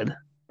did.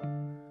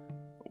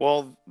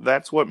 Well,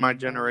 that's what my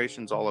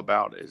generation's all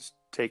about, is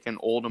taking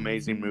old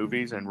amazing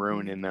movies and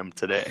ruining them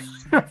today.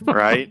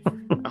 Right?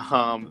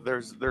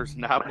 There's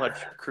not much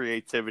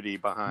creativity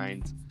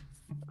behind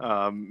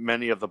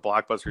many of the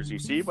blockbusters you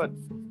see, but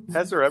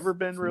has there ever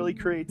been really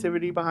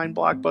creativity behind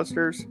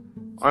blockbusters?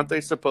 Aren't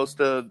they supposed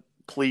to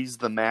please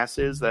the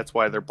masses? That's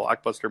why they're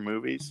blockbuster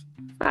movies.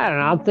 I don't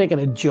know. I'm thinking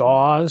of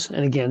Jaws,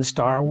 and again,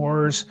 Star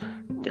Wars.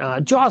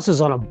 Jaws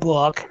is on a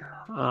book.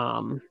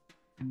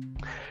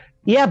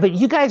 Yeah, but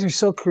you guys are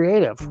so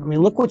creative. I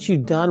mean, look what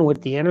you've done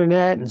with the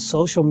internet and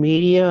social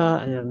media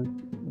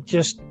and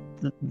just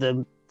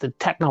the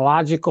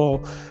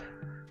technological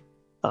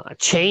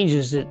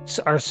changes that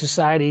our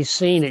society's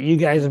seen that you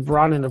guys have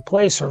brought into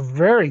place are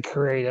very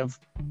creative.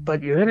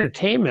 But your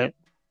entertainment,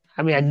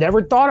 I mean, I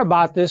never thought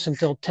about this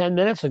until 10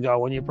 minutes ago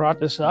when you brought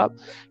this up.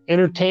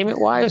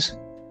 Entertainment-wise,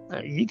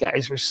 you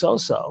guys are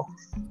so-so.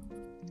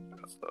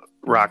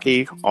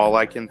 Rocky, all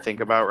I can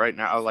think about right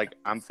now, like,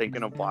 I'm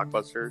thinking of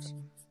blockbusters.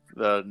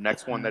 The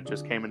next one that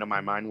just came into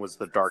my mind was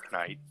The Dark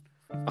Knight.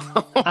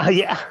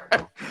 Yeah.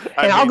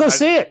 I'll go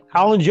see it.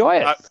 I'll enjoy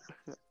it.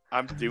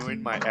 I'm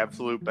doing my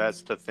absolute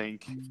best to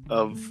think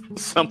of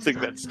something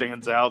that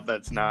stands out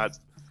that's not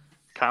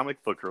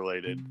comic book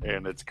related,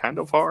 and it's kind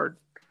of hard.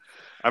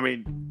 I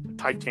mean,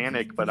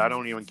 Titanic, but I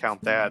don't even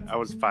count that. I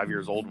was 5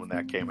 years old when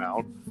that came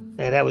out.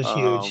 Yeah, that was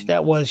huge.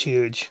 That was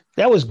huge.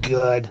 That was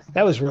good.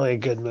 That was really a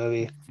good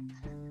movie.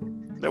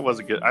 That was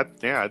a good. I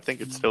think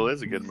it still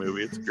is a good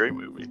movie. It's a great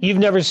movie. You've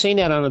never seen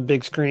that on a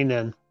big screen,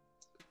 then?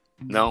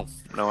 No,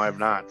 I have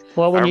not.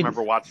 Well, I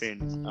remember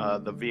watching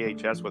the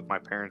VHS with my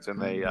parents,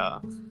 and they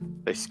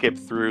skipped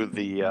through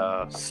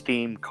the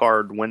Steam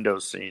card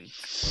Windows scene.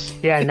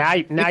 Yeah,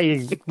 now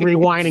you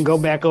rewind and go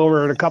back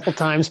over it a couple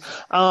times.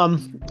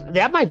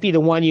 That might be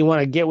the one you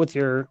want to get with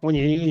when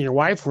you and your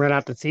wife rent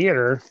out the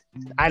theater.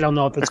 I don't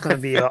know if it's going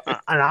to be an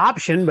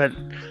option, but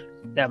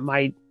that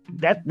might.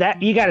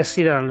 That you got to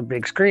see that on the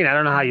big screen. I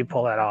don't know how you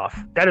pull that off.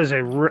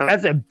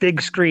 That's a big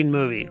screen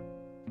movie.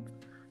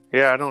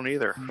 Yeah, I don't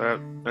either.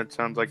 That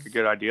sounds like a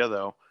good idea,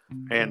 though.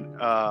 And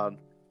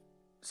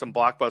some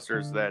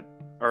blockbusters that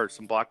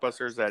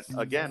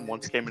again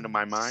once came into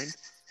my mind: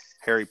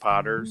 Harry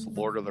Potter's,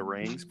 Lord of the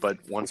Rings. But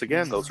once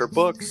again, those are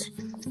books,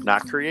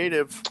 not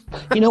creative.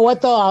 You know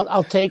what, though?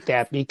 I'll take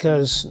that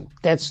because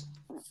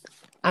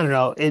I don't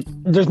know.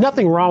 There's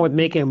nothing wrong with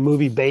making a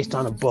movie based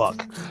on a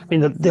book. I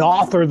mean, the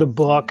author of the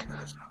book,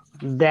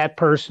 that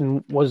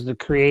person was the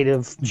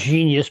creative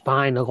genius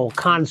behind the whole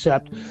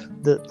concept.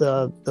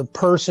 The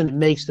person that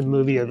makes the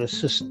movie, or the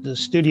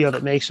studio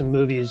that makes the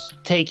movie, is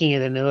taking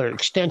it another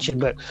extension.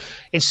 But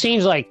it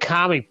seems like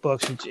comic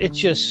books, it's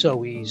just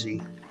so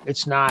easy.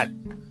 It's not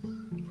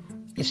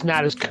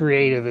as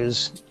creative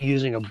as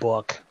using a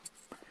book.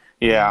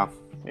 Yeah,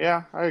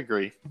 I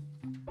agree.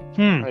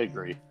 I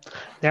agree.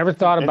 Never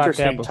thought about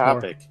that before.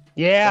 Topic.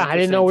 Yeah, I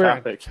didn't know we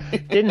were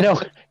didn't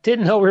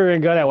know we were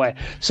going to go that way.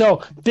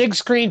 So, big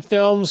screen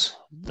films.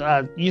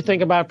 You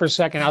think about it for a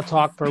second. I'll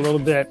talk for a little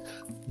bit.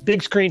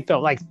 Big screen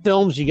film, like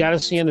films you got to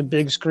see on the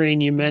big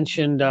screen. You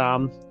mentioned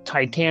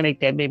Titanic.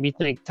 That made me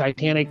think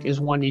Titanic is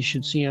one you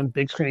should see on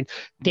big screen.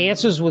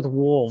 Dances with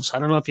Wolves. I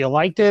don't know if you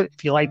liked it.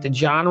 If you like the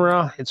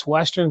genre, it's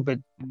Western, but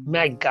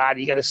my God,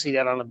 you got to see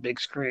that on a big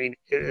screen.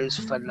 It is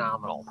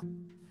phenomenal.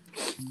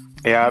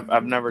 Yeah,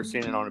 I've never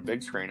seen it on a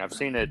big screen. I've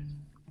seen it.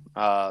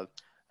 That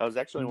was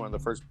actually one of the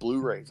first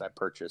Blu-rays I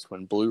purchased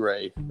when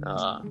Blu-ray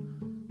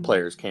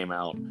players came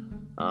out,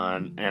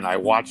 and I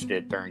watched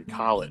it during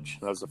college.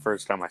 That was the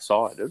first time I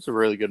saw it. It was a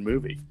really good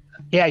movie.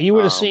 Yeah, you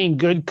would have seen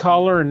good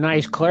color and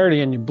nice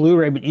clarity on your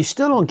Blu-ray, but you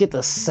still don't get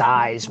the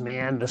size,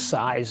 man. The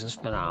size is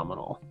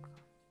phenomenal.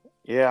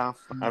 Yeah,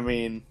 I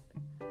mean,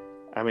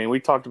 we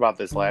talked about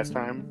this last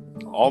time.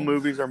 All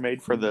movies are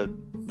made for the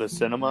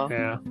cinema.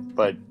 Yeah.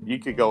 But you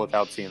could go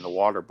without seeing The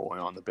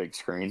Waterboy on the big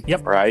screen.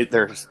 Yep. Right?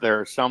 There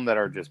are some that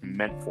are just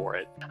meant for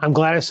it. I'm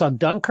glad I saw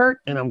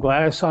Dunkirk, and I'm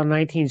glad I saw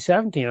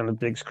 1917 on the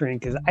big screen,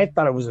 because I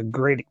thought it was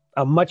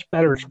a much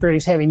better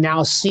experience. Having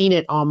now seen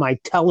it on my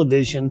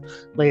television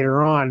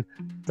later on,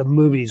 the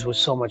movies was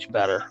so much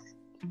better.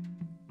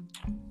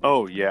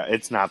 Oh yeah,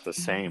 it's not the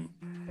same.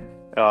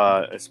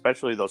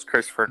 Especially those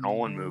Christopher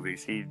Nolan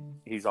movies.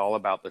 He's all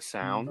about the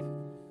sound.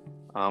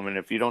 And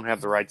if you don't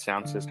have the right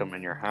sound system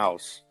in your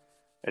house,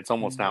 it's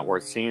almost not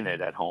worth seeing it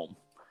at home,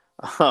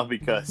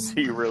 because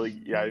you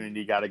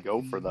got to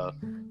go for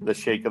the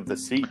shake of the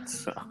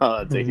seats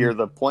to hear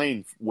the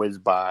plane whiz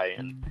by.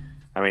 And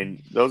I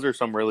mean, those are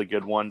some really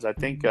good ones. I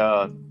think,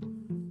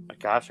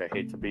 gosh, I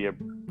hate to be a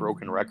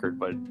broken record,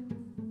 but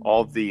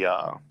all of the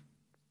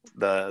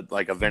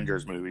like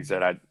Avengers movies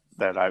that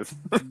I've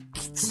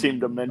seemed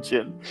to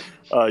mention,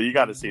 you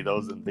got to see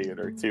those in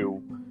theater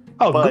too.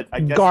 Oh, but I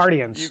guess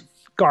Guardians.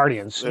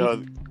 Guardians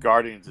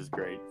is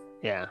great.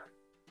 Yeah.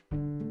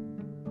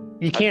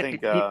 You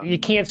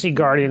can't see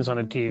Guardians on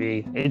a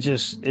TV.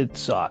 It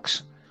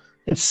sucks.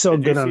 It's so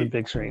good on the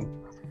big screen.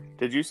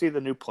 Did you see the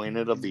new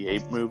Planet of the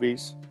Apes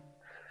movies?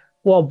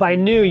 Well, by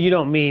new, you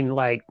don't mean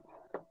like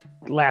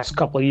last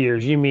couple of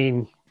years. You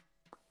mean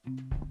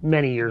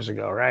many years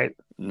ago, right?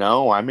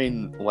 No, I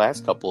mean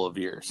last couple of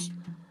years.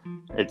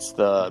 It's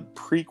the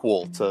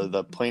prequel to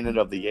the Planet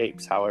of the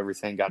Apes, how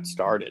everything got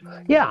started.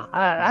 Yeah,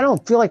 I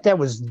don't feel like that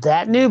was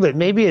that new, but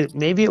maybe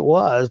it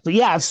was. But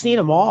yeah, I've seen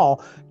them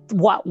all.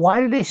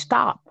 Why did they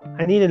stop?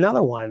 I need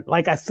another one.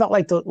 Like, I felt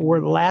like where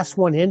the last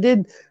one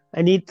ended,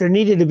 there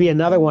needed to be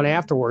another one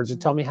afterwards to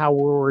tell me how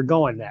we were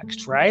going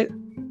next, right?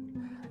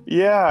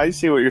 Yeah, I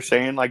see what you're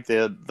saying. Like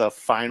the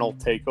final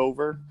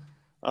takeover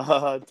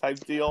type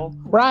deal.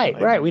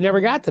 Right. We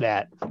never got to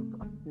that.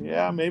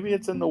 Yeah, maybe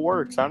it's in the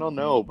works. I don't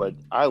know, but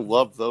I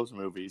love those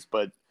movies.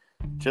 But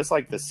just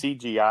like the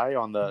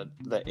CGI on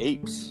the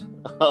apes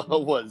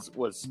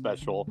was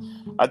special.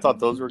 I thought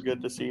those were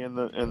good to see in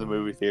the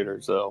movie theater.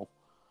 So,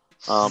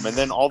 and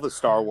then all the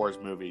Star Wars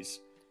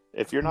movies.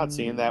 If you're not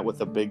seeing that with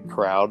a big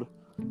crowd,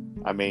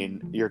 I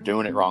mean, you're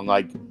doing it wrong.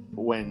 Like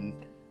when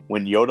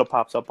Yoda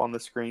pops up on the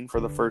screen for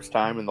the first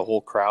time and the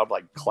whole crowd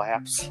like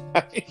claps,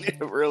 I mean, it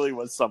really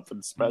was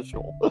something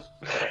special.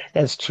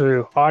 That's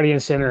true.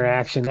 Audience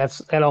interaction.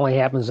 That only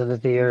happens in the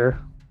theater.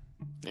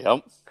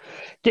 Yep.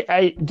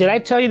 Did I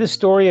tell you the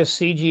story of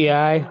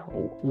CGI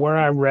where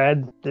I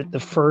read that the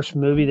first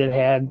movie that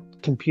had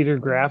computer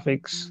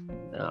graphics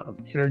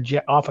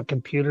off a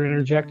computer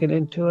interjected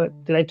into it?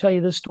 Did I tell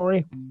you this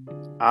story?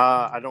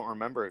 I don't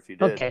remember if you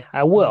did. Okay,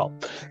 I will.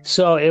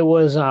 So it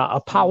was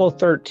Apollo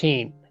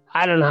 13.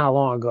 I don't know how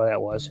long ago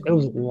that was. It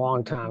was a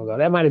long time ago.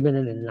 That might have been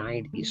in the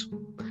 90s.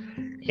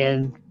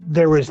 And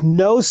there was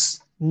no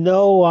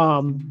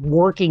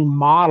working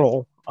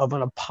model of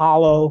an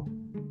Apollo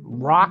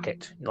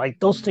rocket. Like,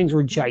 those things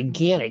were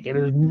gigantic, and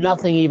there was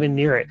nothing even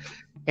near it.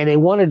 And they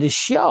wanted to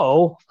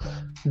show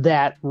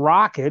that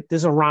rocket. This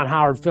is a Ron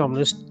Howard film.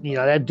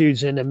 That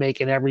dude's into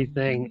making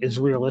everything as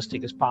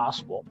realistic as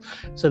possible.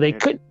 So they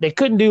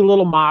couldn't do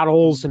little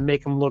models and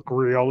make them look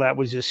real. That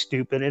was just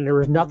stupid. And there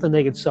was nothing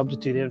they could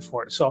substitute in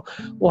for it. So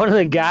one of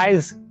the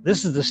guys,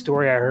 this is the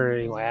story I heard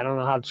anyway, I don't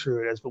know how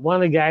true it is, but one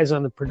of the guys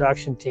on the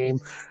production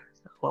team,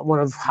 one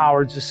of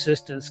Howard's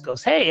assistants,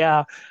 goes, "Hey,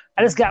 I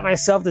just got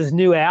myself this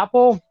new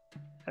Apple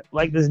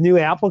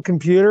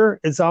computer.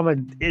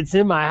 It's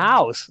in my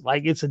house.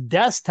 Like, it's a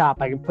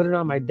desktop. I can put it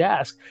on my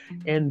desk,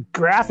 and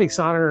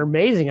graphics on it are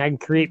amazing. I can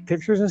create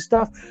pictures and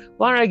stuff.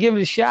 Why don't I give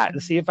it a shot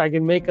and see if I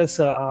can make us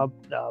a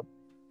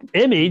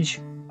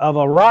image of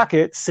a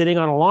rocket sitting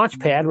on a launch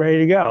pad ready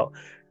to go.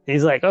 And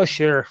he's like, oh,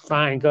 sure,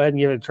 fine, go ahead and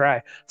give it a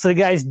try. So the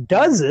guy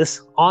does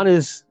this on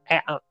his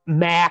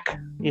Mac,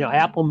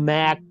 Apple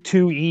Mac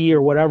 2E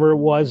or whatever it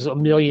was a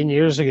million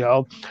years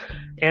ago,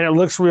 and it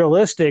looks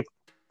realistic.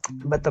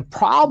 But the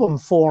problem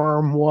for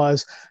him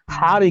was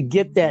how to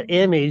get that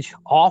image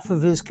off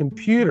of his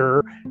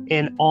computer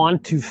and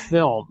onto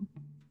film.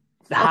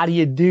 How do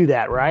you do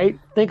that, right?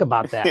 Think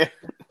about that.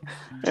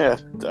 Yeah,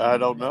 I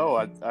don't know.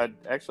 I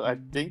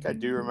think I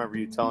do remember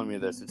you telling me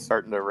this. It's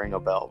starting to ring a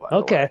bell.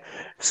 Okay,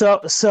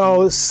 so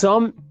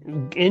some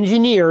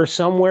engineer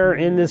somewhere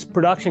in this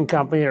production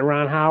company that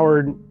Ron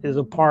Howard is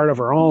a part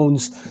of or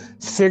owns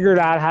figured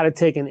out how to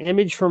take an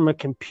image from a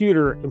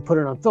computer and put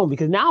it on film,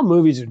 because now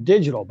movies are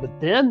digital, but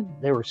then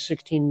they were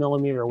 16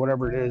 millimeter or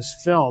whatever it is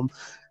film.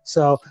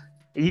 So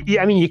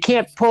you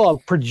can't pull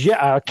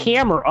a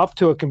camera up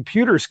to a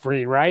computer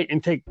screen, right,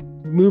 and take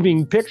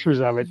moving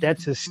pictures of it.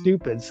 That's just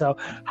stupid. So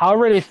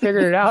however they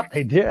figured it out,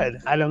 they did.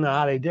 I don't know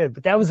how they did,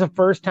 but that was the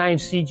first time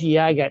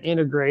CGI got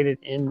integrated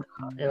in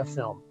a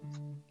film.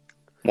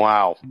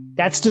 Wow.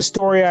 That's the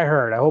story I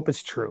heard. I hope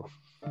it's true.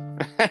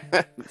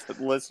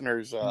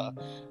 Listeners,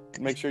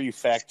 make sure you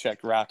fact check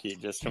Rocky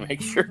just to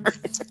make sure.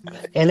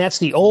 And that's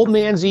the old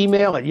man's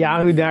email at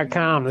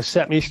yahoo.com to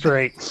set me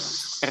straight.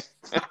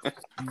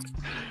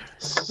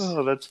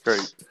 Oh, that's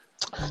great.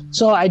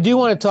 So I do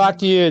want to talk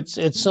to you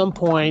at some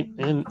point,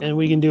 and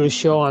we can do a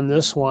show on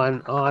this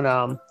one,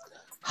 on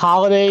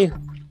holiday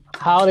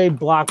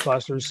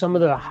blockbusters, some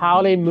of the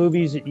holiday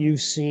movies that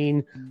you've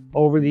seen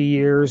over the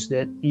years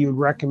that you would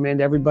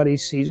recommend everybody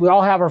sees. We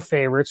all have our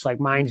favorites, like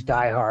mine's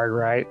Die Hard,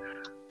 right?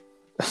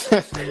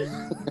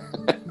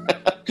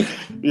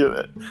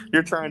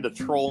 You're trying to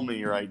troll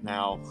me right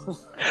now.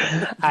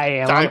 I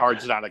am. Die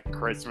Hard's not a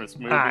Christmas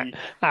movie.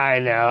 I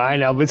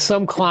know, but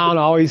some clown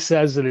always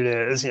says that it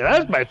is.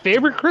 That's my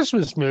favorite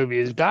Christmas movie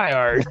is Die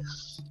Hard.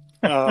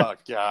 Oh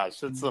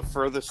gosh, it's the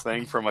furthest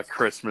thing from a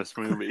Christmas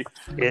movie.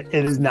 It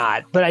is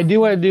not, but I do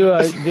want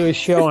to do a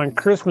show on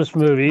Christmas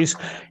movies,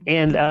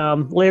 and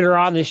later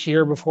on this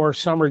year, before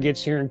summer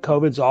gets here and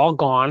COVID's all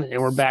gone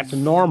and we're back to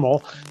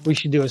normal, we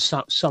should do a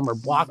summer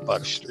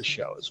blockbuster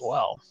show as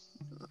well.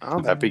 Oh,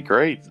 that'd be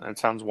great. That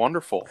sounds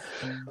wonderful.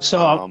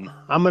 So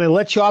I'm going to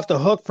let you off the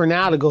hook for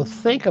now to go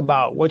think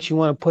about what you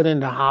want to put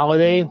into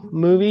holiday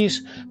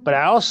movies. But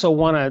I also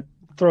want to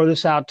throw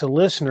this out to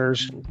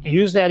listeners.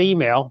 Use that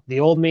email, the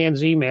old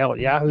man's email at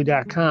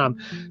yahoo.com.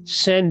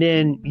 Send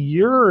in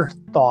your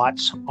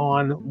thoughts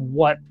on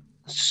what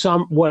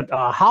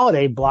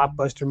holiday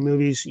blockbuster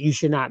movies you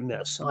should not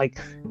miss. Like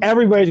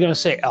everybody's going to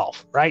say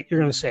Elf, right?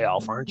 You're going to say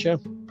Elf, aren't you?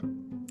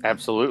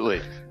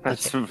 Absolutely.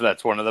 That's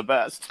one of the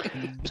best.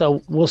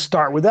 So we'll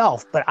start with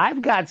Elf, but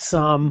I've got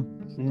some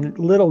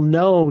little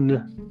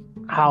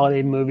known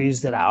holiday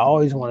movies that I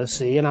always want to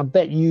see, and I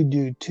bet you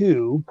do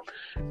too.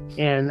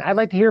 And I'd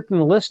like to hear from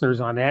the listeners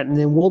on that, and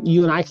then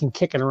you and I can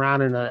kick it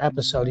around in an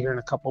episode here in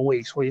a couple of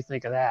weeks. What do you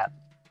think of that?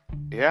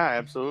 Yeah,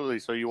 absolutely.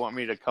 So you want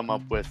me to come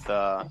up with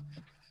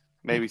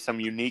maybe some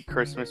unique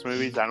Christmas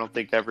movies I don't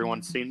think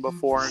everyone's seen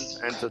before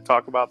and to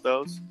talk about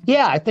those?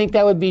 Yeah, I think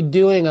that would be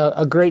doing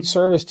a great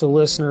service to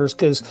listeners,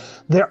 because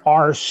there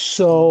are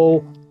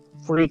so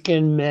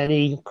freaking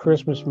many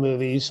Christmas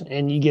movies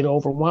and you get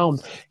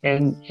overwhelmed.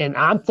 And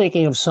I'm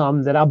thinking of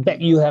some that I'll bet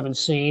you haven't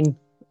seen,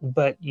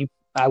 but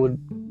I would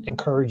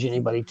encourage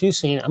anybody to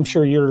see. I'm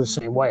sure you're the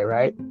same way,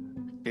 right?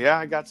 Yeah,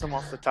 I got some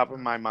off the top of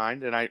my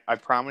mind, and I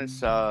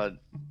promise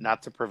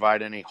not to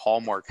provide any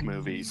Hallmark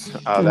movies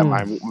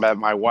that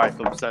my wife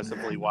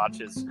obsessively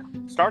watches.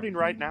 Starting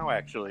right now,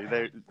 actually,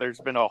 there's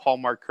been a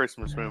Hallmark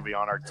Christmas movie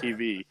on our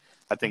TV,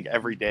 I think,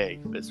 every day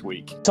this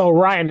week. So,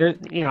 Ryan,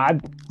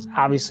 I've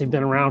obviously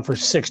been around for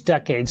 6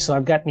 decades, so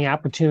I've gotten the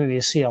opportunity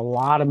to see a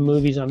lot of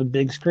movies on the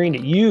big screen.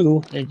 At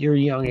your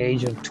young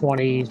age of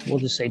 20, we'll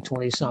just say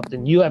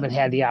 20-something, you haven't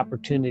had the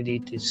opportunity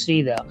to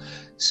see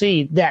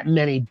that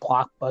many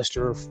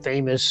blockbuster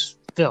famous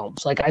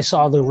films. Like I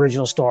saw the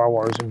original Star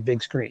Wars on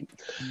big screen.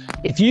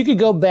 If you could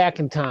go back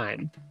in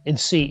time and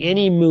see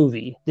any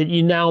movie that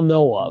you now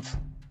know of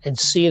and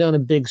see it on a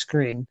big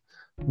screen,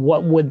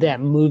 what would that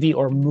movie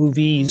or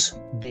movies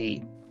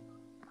be?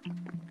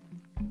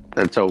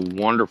 That's a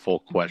wonderful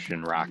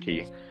question,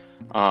 Rocky.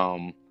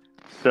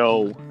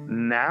 So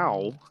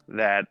now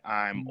that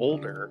I'm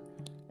older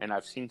and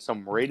I've seen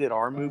some rated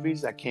R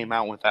movies that came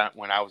out with that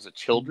when I was a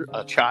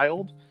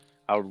child,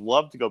 I would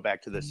love to go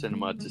back to the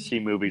cinema to see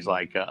movies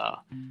like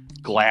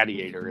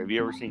Gladiator. Have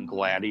you ever seen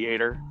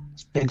Gladiator?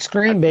 It's big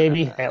screen,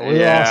 baby.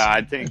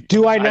 I think.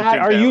 Do I not?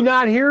 Are you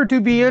not here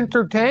to be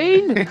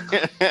entertained?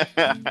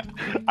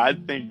 I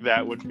think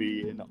that would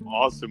be an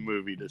awesome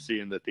movie to see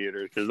in the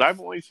theater, because I've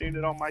only seen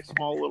it on my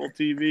small little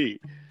TV.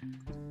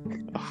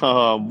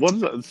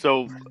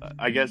 So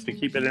I guess to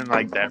keep it in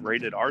like that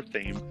rated R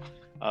theme,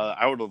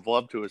 I would have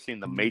loved to have seen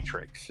The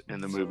Matrix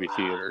in the movie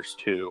theaters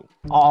too.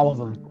 All of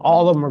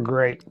them are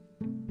great.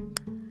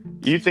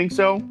 You think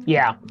so?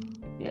 Yeah.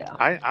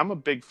 I'm a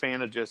big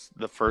fan of just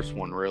the first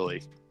one,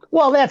 really.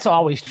 Well, that's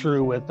always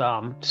true with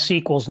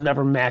sequels.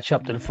 Never match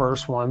up to the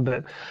first one,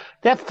 but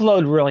that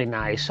flowed really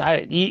nice.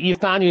 You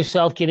found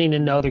yourself getting to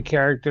know the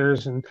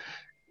characters and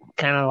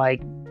kind of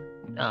like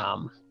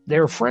they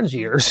were friends of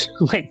yours,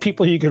 like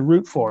people you could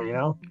root for. You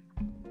know.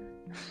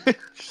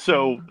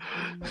 So,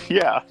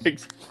 yeah,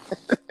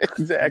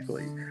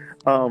 exactly.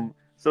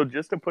 So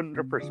just to put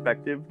into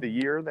perspective, the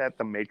year that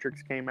The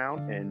Matrix came out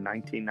in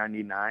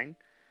 1999,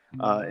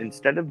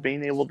 instead of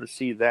being able to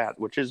see that,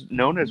 which is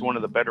known as one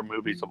of the better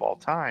movies of all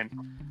time,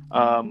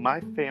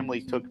 my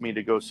family took me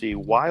to go see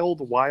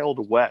Wild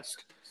Wild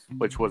West,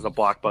 which was a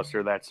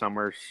blockbuster that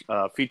summer,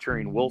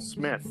 featuring Will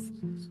Smith.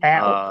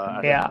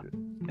 Yeah.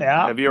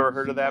 Have you ever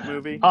heard of that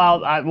movie?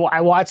 I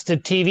watched the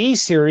TV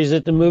series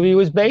that the movie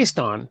was based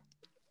on.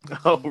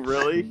 Oh,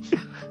 really?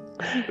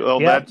 Well,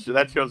 Yep.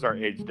 that shows our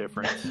age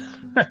difference.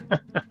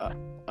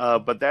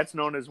 But that's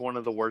known as one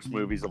of the worst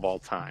movies of all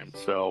time.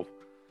 So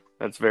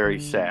that's very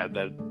sad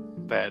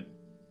that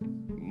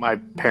my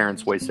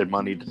parents wasted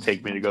money to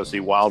take me to go see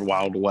Wild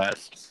Wild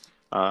West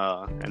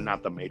and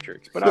not The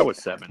Matrix. But I was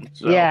 7.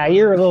 So. Yeah,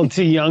 you're a little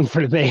too young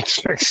for the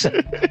Matrix.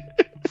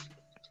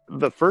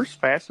 The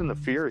first Fast and the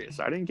Furious,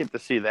 I didn't get to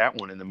see that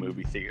one in the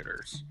movie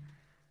theaters.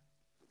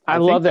 I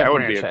think love that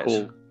would be a franchise.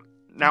 cool.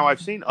 Now,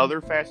 I've seen other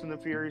Fast and the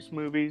Furious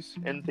movies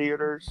in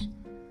theaters,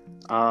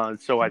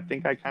 so I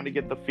think I kind of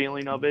get the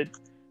feeling of it,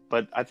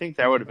 but I think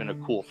that would have been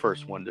a cool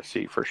first one to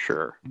see for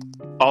sure.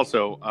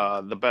 Also,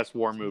 the best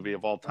war movie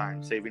of all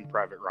time, Saving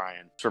Private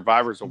Ryan.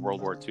 Survivors of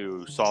World War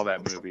II saw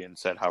that movie and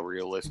said how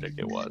realistic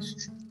it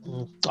was.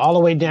 All the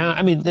way down.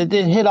 I mean, they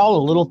hit all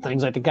the little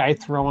things, like the guy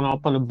throwing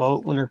up on a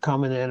boat when they're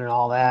coming in and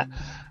all that.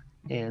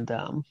 And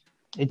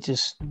it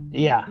just,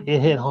 it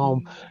hit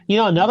home. You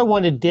know, another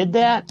one that did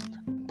that,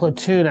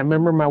 Platoon. I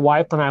remember my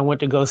wife and I went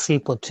to go see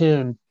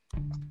Platoon,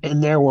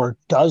 and there were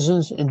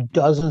dozens and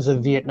dozens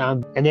of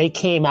Vietnam, and they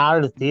came out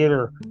of the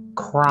theater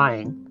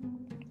crying.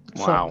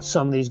 Wow.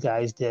 Some of these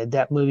guys did.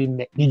 That movie,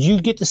 did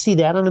you get to see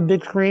that on the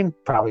big screen?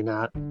 Probably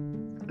not.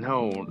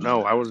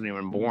 No, I wasn't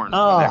even born when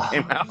Oh, that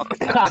came out.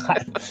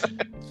 God.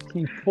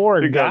 You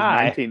poor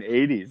guy.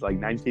 1980s, like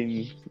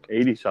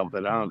 1980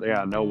 something.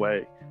 No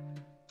way.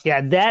 Yeah,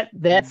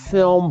 that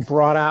film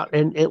brought out,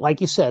 and it,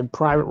 like you said,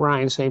 Private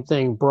Ryan, same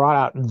thing, brought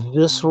out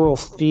visceral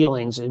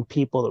feelings in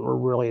people that were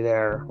really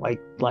there. Like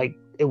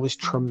it was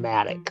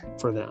traumatic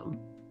for them.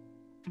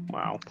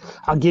 Wow.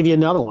 I'll give you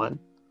another one,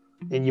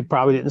 and you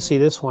probably didn't see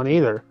this one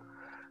either.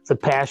 The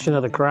Passion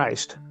of the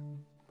Christ.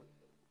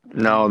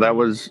 No, that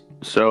was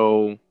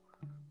so.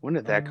 When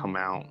did that come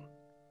out?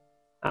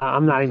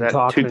 I'm not even That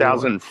talking.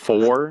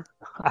 2004.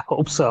 I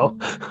hope so.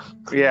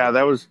 Yeah,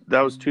 that was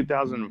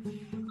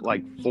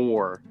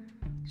 2004.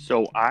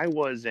 So I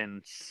was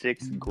in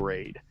 6th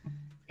grade,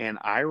 and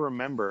I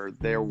remember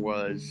there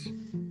was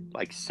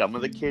like some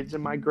of the kids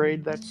in my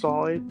grade that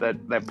saw it,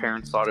 that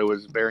parents thought it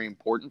was very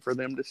important for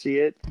them to see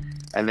it,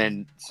 and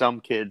then some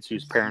kids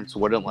whose parents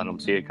wouldn't let them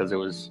see it because it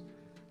was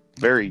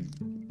very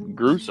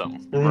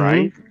gruesome,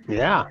 right?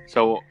 Yeah.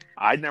 So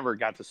I never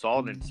got to saw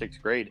it in 6th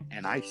grade,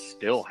 and I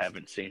still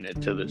haven't seen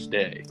it to this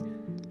day.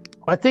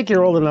 I think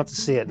you're old enough to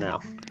see it now.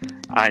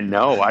 I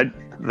know.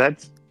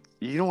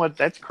 You know what?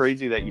 That's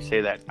crazy that you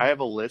say that. I have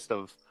a list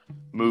of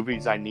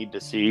movies I need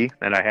to see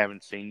that I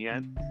haven't seen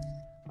yet.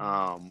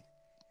 And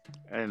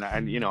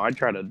I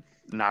try to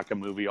knock a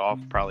movie off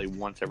probably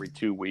once every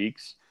 2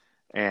 weeks.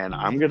 And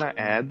I'm going to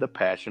add The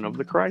Passion of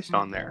the Christ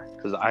on there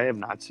because I have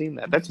not seen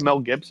that. That's Mel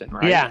Gibson,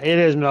 right? Yeah, it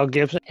is Mel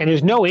Gibson. And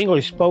there's no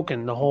English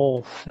spoken the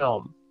whole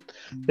film.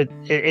 But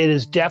it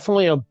is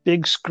definitely a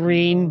big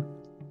screen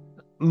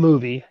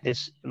movie.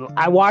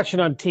 I watch it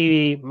on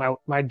TV.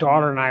 My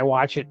daughter and I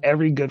watch it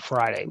every Good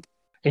Friday.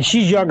 And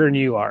she's younger than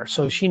you are,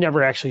 so she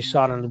never actually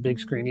saw it on the big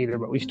screen either,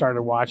 but we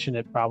started watching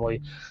it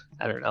probably,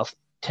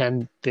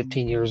 10,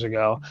 15 years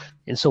ago.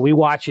 And so we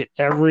watch it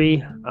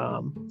every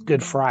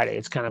Good Friday.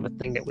 It's kind of a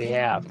thing that we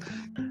have.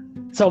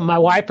 So my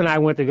wife and I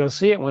went to go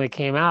see it when it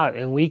came out,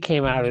 and we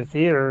came out of the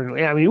theater,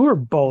 and I mean, we were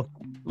both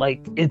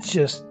like, it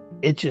just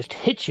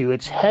hits you.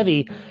 It's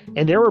heavy,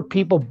 and there were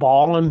people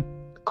bawling,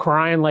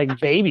 crying like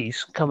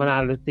babies coming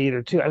out of the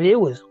theater too. I mean, it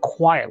was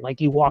quiet,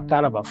 like you walked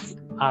out of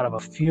a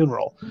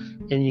funeral,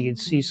 and you could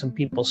see some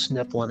people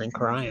sniffling and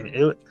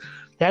crying.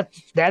 That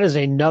is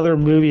another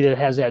movie that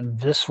has that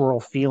visceral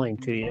feeling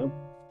to you.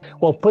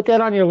 Well, put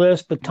that on your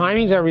list. The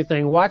timing's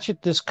everything. Watch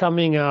it this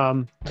coming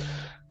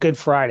Good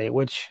Friday,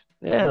 which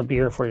it'll be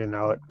here before you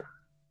know it.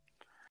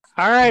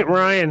 All right,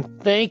 Ryan,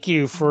 thank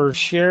you for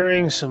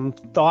sharing some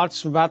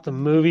thoughts about the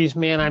movies.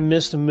 Man, I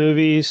miss the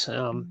movies.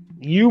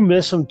 You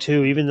miss them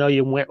too, even though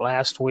you went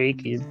last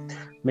week. You're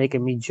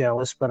making me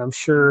jealous, but I'm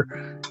sure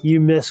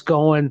you miss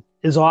going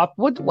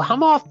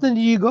how often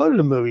do you go to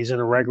the movies in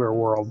a regular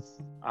world?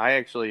 I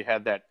actually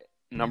had that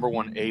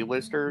 #1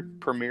 A-lister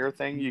premiere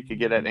thing you could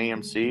get at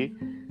AMC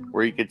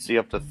where you could see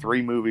up to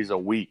 3 movies a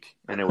week,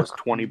 and it was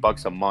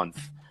 $20 a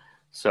month.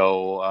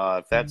 So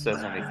if that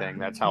says anything,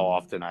 that's how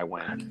often I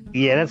went.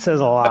 Yeah, that says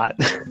a lot.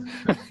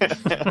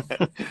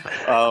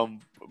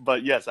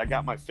 But yes, I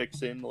got my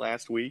fix in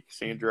last week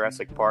seeing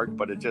Jurassic Park,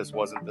 but it just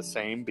wasn't the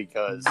same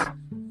because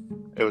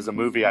it was a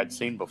movie I'd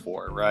seen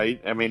before,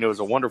 right? I mean, it was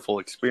a wonderful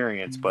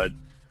experience, but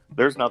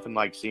there's nothing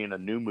like seeing a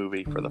new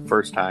movie for the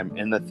first time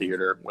in the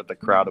theater with a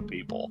crowd of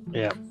people.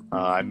 Yeah.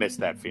 I miss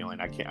that feeling.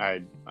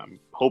 I'm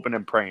hoping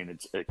and praying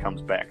it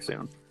comes back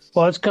soon.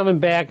 Well, it's coming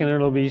back, and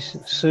it'll be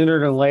sooner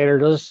than later.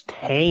 Just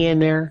hang in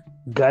there,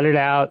 gut it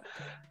out,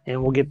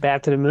 and we'll get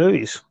back to the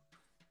movies.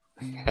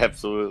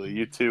 Absolutely.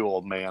 You too,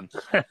 old man.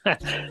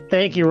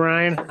 Thank you,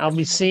 Ryan. I'll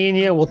be seeing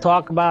you. We'll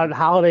talk about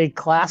holiday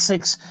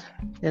classics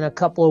in a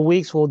couple of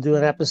weeks. We'll do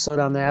an episode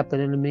on that.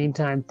 But in the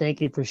meantime, thank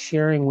you for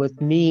sharing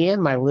with me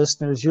and my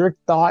listeners your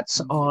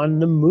thoughts on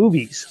the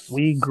movies.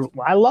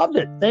 I loved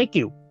it. Thank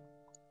you.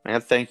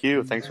 Man, thank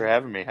you. Thanks for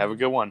having me. Have a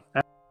good one.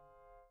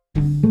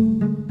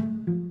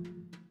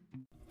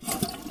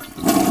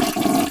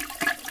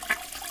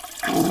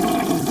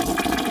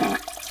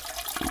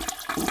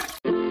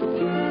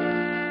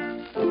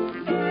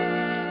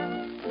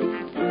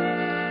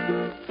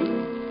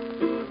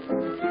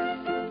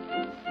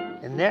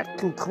 That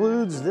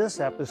concludes this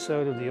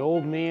episode of the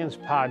Old Man's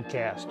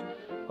Podcast.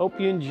 Hope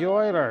you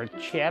enjoyed our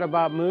chat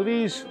about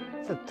movies.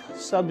 It's a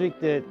subject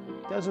that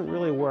doesn't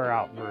really wear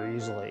out very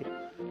easily.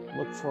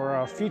 Look for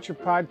a future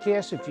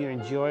podcast if you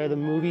enjoy the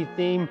movie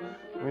theme.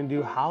 We're going to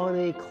do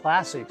holiday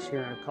classics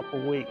here in a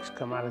couple weeks.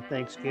 Come out of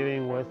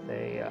Thanksgiving with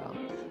a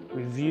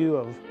review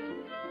of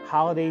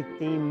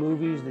holiday-themed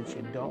movies that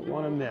you don't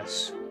want to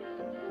miss.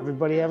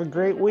 Everybody have a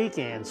great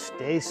weekend.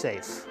 Stay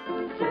safe.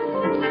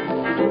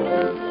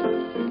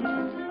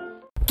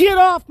 Get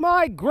off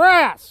my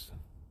grass!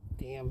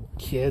 Damn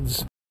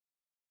kids.